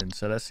 interesting.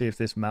 So let's see if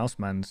this mouse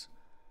man's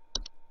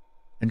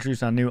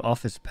introduced our new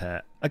office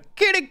pet. A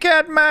kitty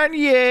cat man,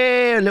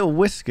 yeah! Little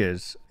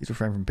Whiskers. He's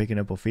refraining from picking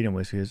up or feeding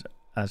Whiskers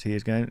as he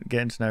is getting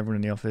to know everyone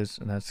in the office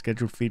and has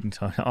scheduled feeding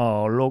time.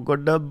 Oh, look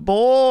at the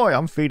boy!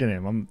 I'm feeding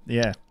him.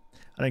 Yeah.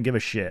 I don't give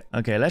a shit.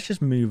 Okay, let's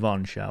just move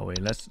on, shall we?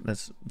 Let's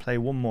play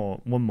one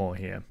more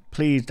here.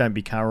 Please don't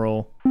be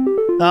Carol.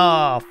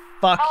 Ah, oh,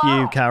 fuck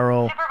Hello. you,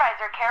 Carol.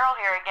 Supervisor Carol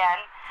here again.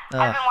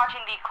 I've been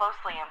watching thee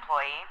closely,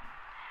 employee.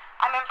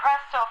 I'm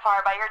impressed so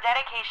far by your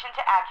dedication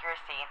to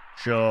accuracy.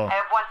 Sure.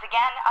 I have once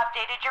again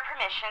updated your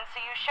permissions,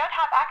 so you should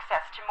have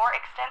access to more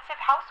extensive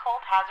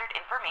household hazard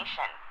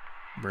information.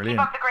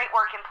 Brilliant. Keep up the great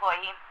work,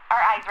 employee.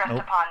 Our eyes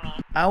rest upon thee.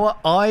 Our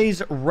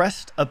eyes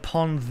rest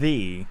upon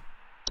thee.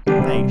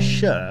 Hey,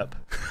 shut up.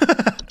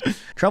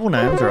 Travel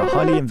gnomes are a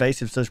highly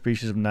invasive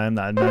subspecies of gnome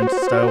that are known to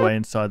stow away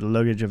inside the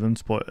luggage of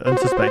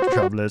unsuspected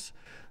travelers.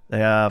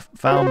 They are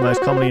found most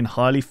commonly in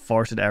highly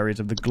forested areas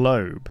of the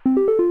globe.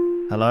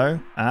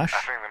 Hello, Ash? I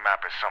think there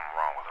might be something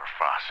wrong with her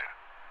faucet.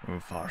 Oh,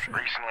 faucet.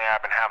 Recently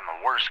I've been having the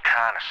worst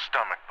kind of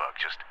stomach bug,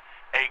 just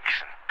aches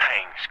and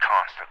pains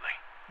constantly.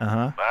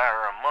 Uh-huh. But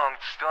after a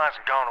month, it still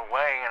hasn't gone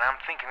away, and I'm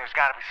thinking there's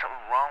got to be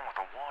something wrong with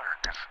the water,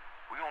 because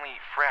we only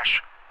eat fresh,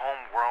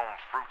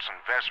 homegrown fruits and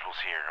vegetables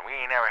here, and we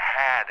ain't ever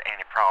had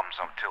any problems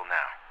until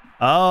now.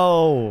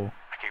 Oh.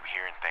 I keep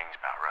hearing things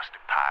about rusted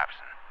pipes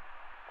and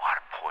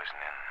water poisoning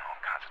and all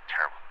kinds of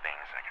terrible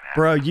things that can happen.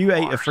 Bro, to you the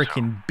ate a water,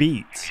 freaking so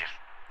beet. just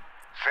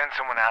send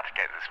someone out to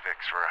get this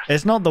fixed for us.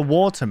 It's not the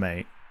water,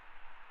 mate.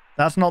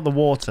 That's not the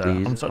water.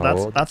 I'm Please sorry,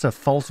 hold. that's a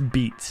false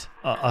beat.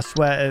 I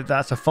swear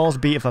that's a false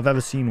beat if I've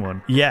ever seen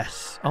one.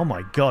 Yes. Oh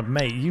my god,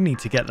 mate, you need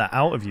to get that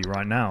out of you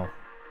right now.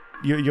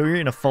 You're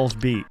eating a false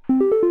beat.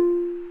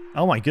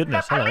 Oh my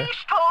goodness, The hello.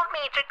 police told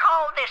me to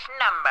call this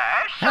number,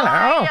 so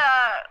Hello.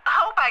 I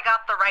hope I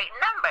got the right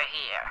number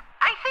here.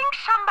 I think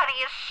somebody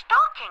is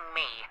stalking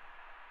me.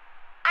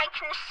 I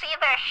can see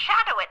their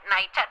shadow at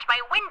night at my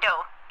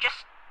window,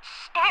 just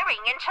staring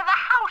into the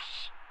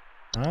house.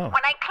 Oh.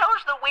 When I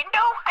close the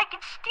window, I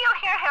can still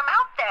hear him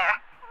out there,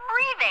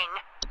 breathing.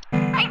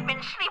 I've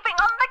been sleeping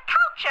on the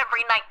couch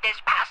every night this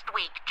past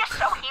week, just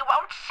so he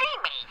won't see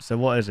me. So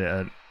what is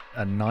it?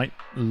 A night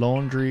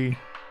laundry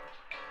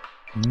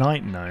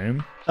night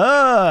gnome?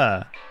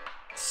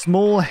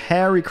 Small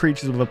hairy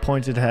creatures with a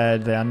pointed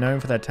head. They are known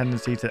for their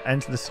tendency to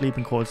enter the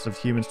sleeping quarters of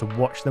humans to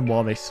watch them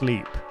while they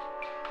sleep.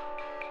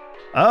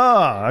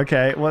 Oh,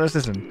 okay. Well, let's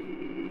listen.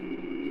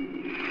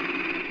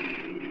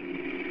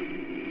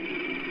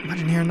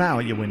 Imagine hearing that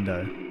out your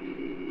window.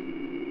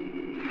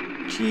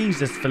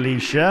 Jesus,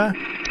 Felicia.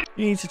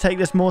 You need to take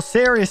this more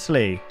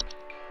seriously.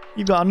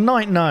 You've got a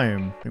night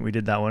gnome. I think we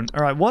did that one.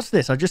 All right, what's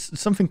this?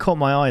 Something caught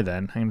my eye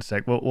then. Hang on a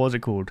sec. What was it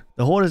called?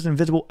 The Horde is an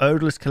invisible,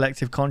 odorless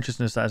collective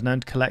consciousness that is known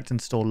to collect and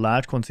store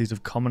large quantities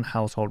of common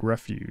household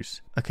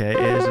refuse. Okay,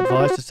 it is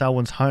advised to sell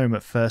one's home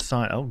at first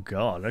sight. Oh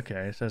God.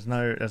 Okay, so there's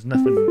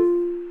nothing.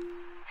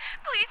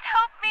 Please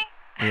help me.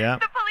 Yeah.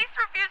 The police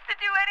refuse to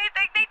do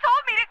anything. They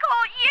told me to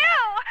call you.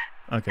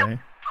 Okay.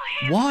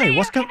 Please, Why? say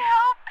What's you can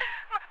help.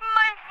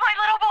 My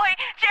little boy,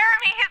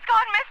 Jeremy, has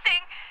gone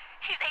missing.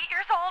 He's 8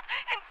 years old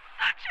and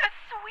such a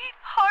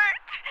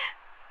sweetheart.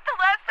 The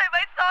last time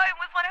I saw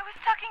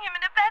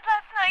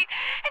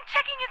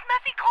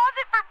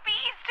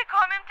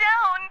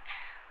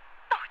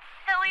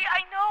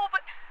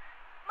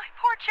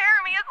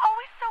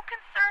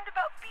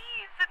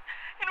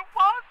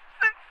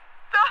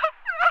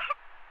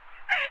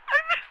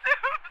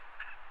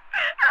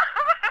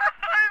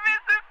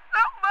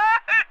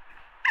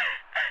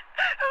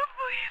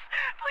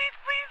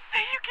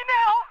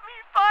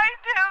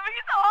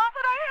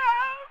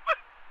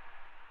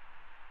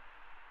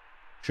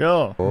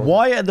Sure.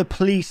 Why are the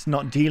police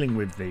not dealing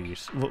with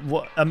these?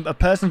 What a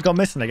person's gone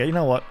missing. They go, you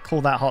know what? Call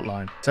that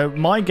hotline. So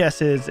my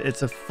guess is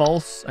it's a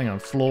false. Hang on,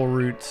 floor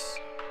roots.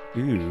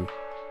 Ooh.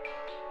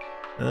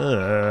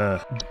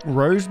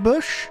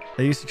 Rosebush?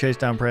 They used to chase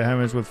down prey.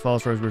 Homeowners with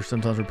false rosebush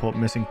sometimes report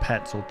missing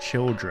pets or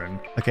children.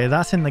 Okay,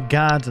 that's in the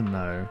garden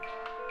though.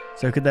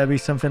 So could there be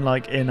something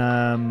like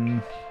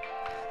in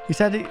he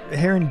said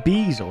hearing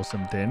bees or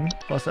something.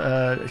 Plus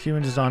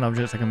human design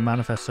objects that can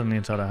manifest suddenly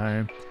inside a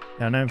home.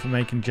 They are known for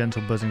making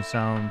gentle buzzing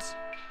sounds.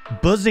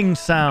 Buzzing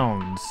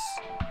sounds!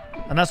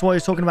 And that's why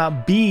he's talking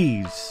about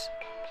bees.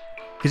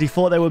 Because he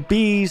thought they were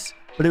bees,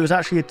 but it was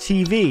actually a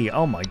TV.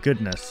 Oh my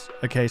goodness.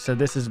 Okay, so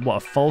this is what, a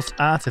false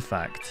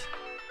artifact?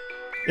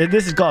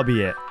 This has got to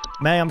be it.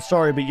 May, I'm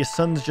sorry, but your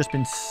son's just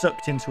been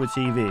sucked into a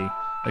TV.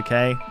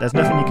 Okay? There's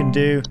nothing you can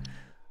do.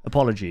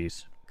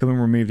 Apologies. Come and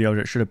remove the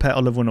object. Should a pet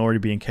or loved one already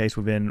be encased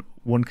within,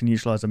 one can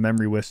utilize a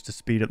memory whisk to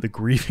speed up the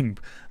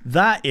grieving.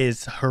 That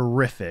is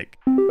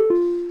horrific.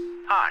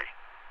 Hi.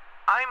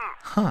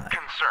 I'm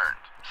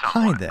concerned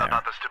somewhat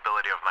about the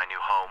stability of my new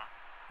home.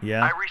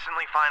 Yeah. I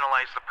recently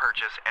finalized the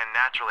purchase and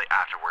naturally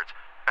afterwards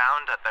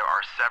found that there are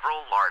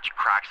several large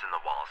cracks in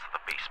the walls of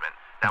the basement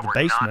that were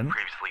not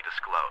previously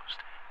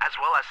disclosed, as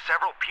well as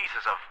several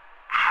pieces of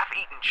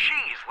half-eaten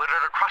cheese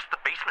littered across the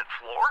basement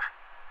floor.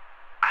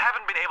 I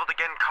haven't been able to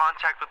get in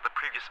contact with the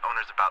previous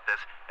owners about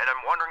this, and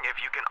I'm wondering if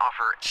you can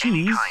offer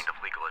any kind of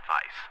legal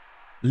advice.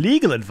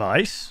 Legal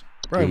advice?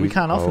 Bro, we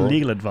can't offer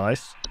legal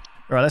advice.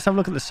 Alright, let's have a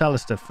look at the cellar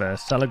stuff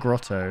first. Cellar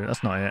grotto,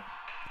 that's not it.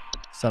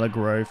 Cellar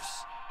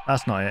growths,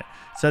 that's not it.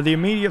 So the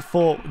immediate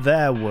thought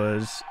there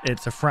was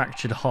it's a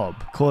fractured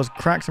hob. Cause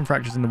cracks and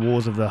fractures in the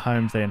walls of the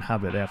homes they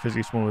inhabit. They are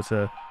physically smaller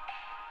to...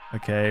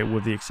 Okay,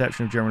 with the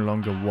exception of generally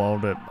longer,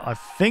 wilder. I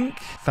think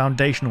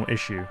foundational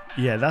issue.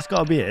 Yeah, that's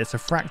got to be it. It's a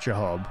fracture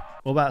hob.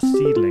 What about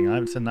seedling? I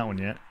haven't seen that one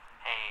yet.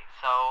 Hey,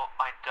 so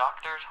my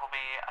doctor told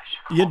me I should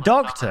call your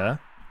doctor?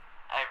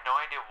 I have no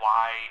idea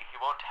why. He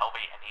won't tell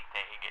me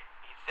anything.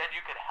 He said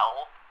you could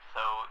help, so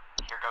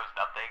here goes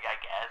nothing, I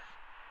guess.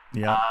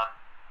 Yeah.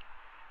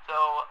 So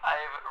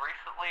I've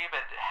recently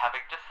been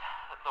having just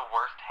the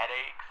worst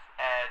headaches,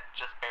 and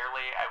just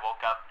barely I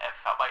woke up and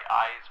felt my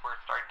eyes were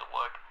starting to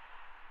look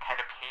kind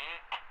of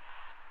pink.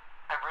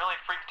 I'm really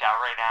freaked out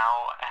right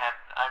now, and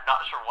I'm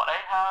not sure what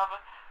I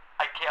have.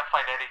 I can't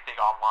find anything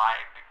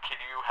online. Can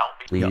you help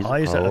me? Your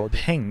eyes are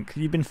pink.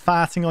 You've been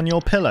farting on your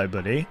pillow,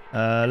 buddy.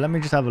 Let me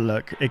just have a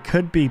look. It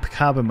could be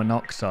carbon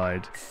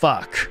monoxide.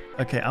 Fuck.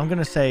 Okay, I'm going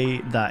to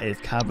say that is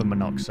carbon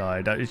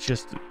monoxide. It's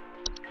just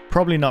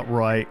probably not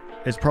right.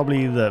 It's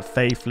probably the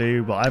Fey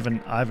flu, but I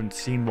haven't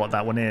seen what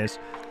that one is.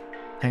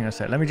 Hang on a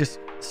sec. Let me just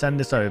send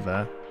this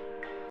over.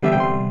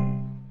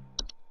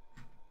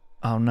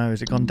 Oh no,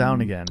 has it gone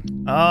down again?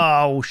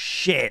 Oh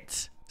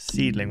shit.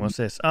 Seedling, what's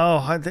this?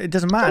 Oh, it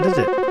doesn't matter, does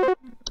it?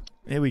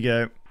 Here we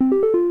go.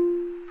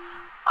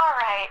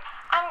 Alright,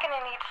 I'm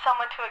gonna need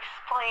someone to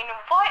explain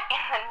what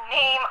in the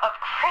name of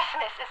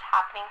Christmas is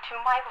happening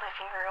to my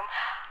living room.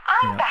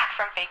 I'm back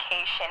from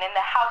vacation and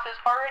the house is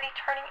already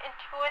turning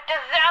into a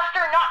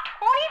disaster not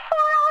 24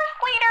 hours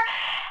later.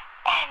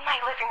 And my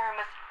living room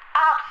is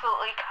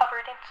absolutely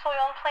covered in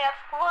soil and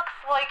plants. Looks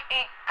like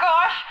a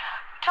gosh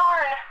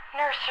darn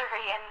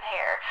nursery in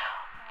there.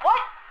 What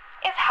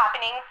is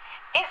happening?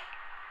 Is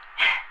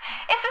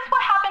this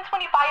what happens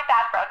when you buy a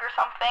bad rug or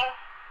something?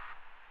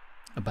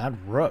 A bad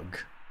rug?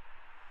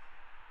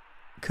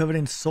 Covered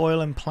in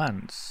soil and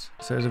plants.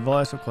 So there's a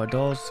virus of quite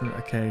doors.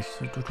 Okay.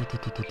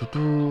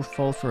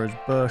 False rose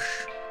bush.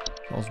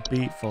 False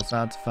beat. False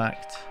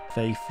artifact.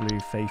 Fey flu.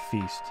 Fey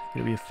feast.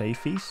 Could it be a Fey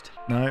feast?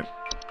 No.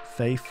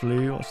 Fey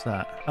flu. What's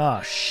that?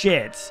 Ah,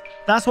 shit.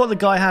 That's what the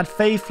guy had.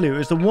 Fey flu. It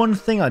was the one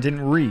thing I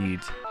didn't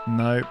read.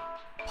 Nope.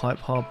 Pipe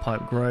hob,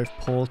 pipe growth,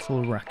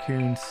 portal,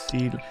 raccoon,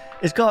 seed.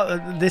 It's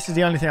got. This is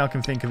the only thing I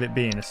can think of it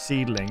being, a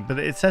seedling. But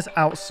it says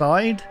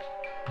outside,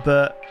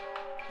 but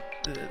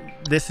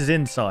this is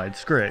inside.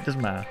 Screw it,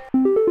 doesn't matter.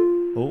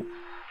 Oh.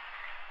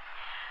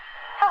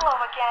 Hello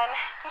again.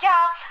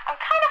 Yeah, I'm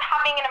kind of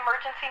having an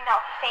emergency now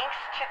thanks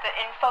to the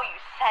info you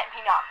sent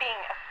me not being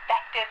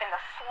effective in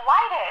the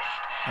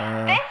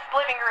slightest. This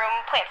living room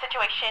plant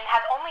situation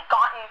has only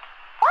gotten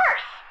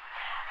worse.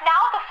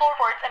 Now the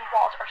floorboards and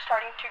walls are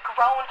starting to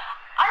groan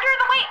under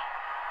the weight.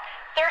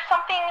 There's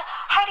something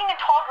hiding in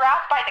tall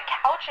grass by the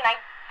couch, and I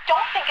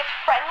don't think it's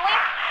friendly.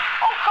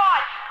 Oh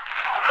God!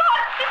 Oh God!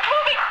 It's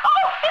moving!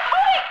 Oh, it's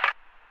moving!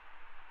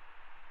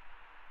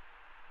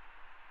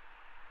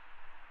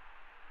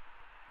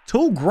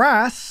 Tall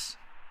grass?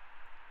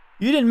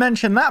 You didn't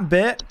mention that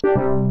bit.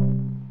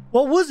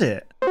 What was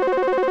it?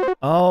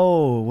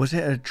 Oh, was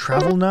it a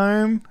travel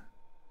gnome?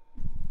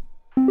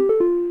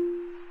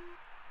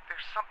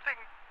 There's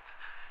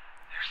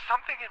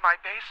something in my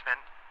basement.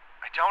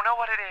 I don't know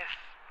what it is.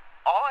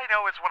 All I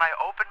know is when I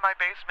open my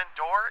basement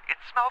door, it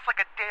smells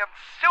like a damn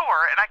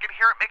sewer, and I can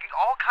hear it making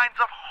all kinds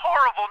of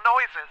horrible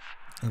noises.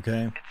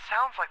 Okay. It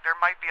sounds like there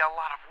might be a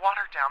lot of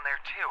water down there,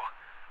 too.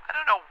 I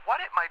don't know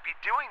what it might be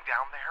doing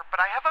down there, but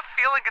I have a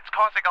feeling it's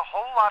causing a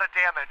whole lot of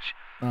damage.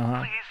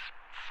 Please,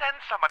 send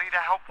somebody to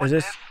help with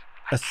this.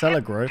 A cellar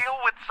can't growth. deal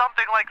with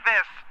something like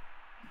this.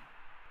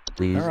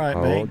 Please Alright,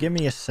 hold. mate, give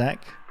me a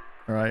sec.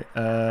 Alright,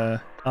 I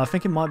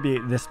think it might be,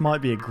 this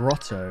might be a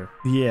grotto.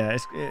 Yeah,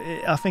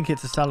 I think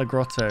it's a cellar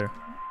grotto.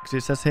 Because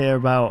it says here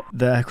about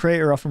the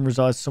creator often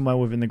resides somewhere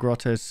within the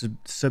grotto's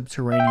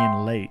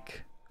subterranean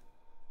lake.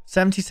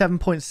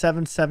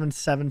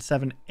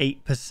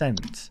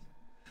 77.77778%.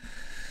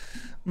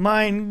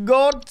 Mein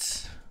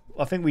Gott!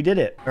 I think we did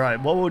it.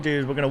 Alright, what we'll do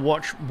is we're going to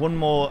watch one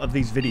more of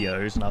these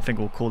videos, and I think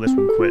we'll call this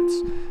one quits.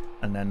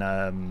 And then,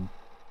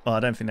 well, I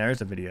don't think there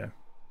is a video.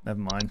 Never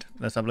mind.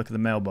 Let's have a look at the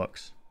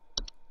mailbox.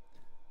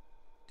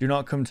 Do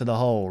not come to the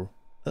hole.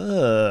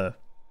 Ugh.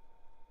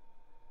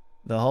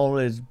 The hole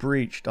is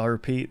breached. I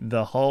repeat,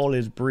 the hole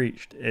is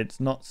breached.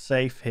 It's not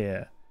safe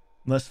here.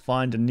 Must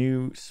find a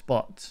new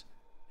spot.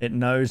 It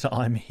knows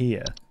I'm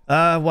here.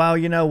 Well,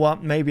 you know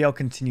what? Maybe I'll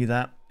continue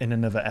that in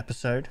another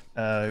episode.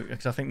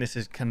 Because I think this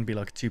can be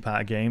like a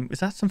two-part game.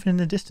 Is that something in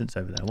the distance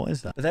over there? What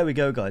is that? But there we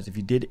go, guys. If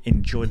you did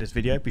enjoy this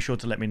video, be sure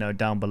to let me know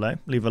down below.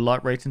 Leave a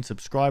like, rating,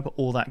 subscribe,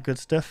 all that good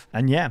stuff.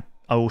 And yeah,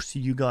 I will see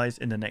you guys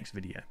in the next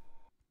video.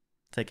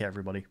 Take care,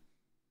 everybody.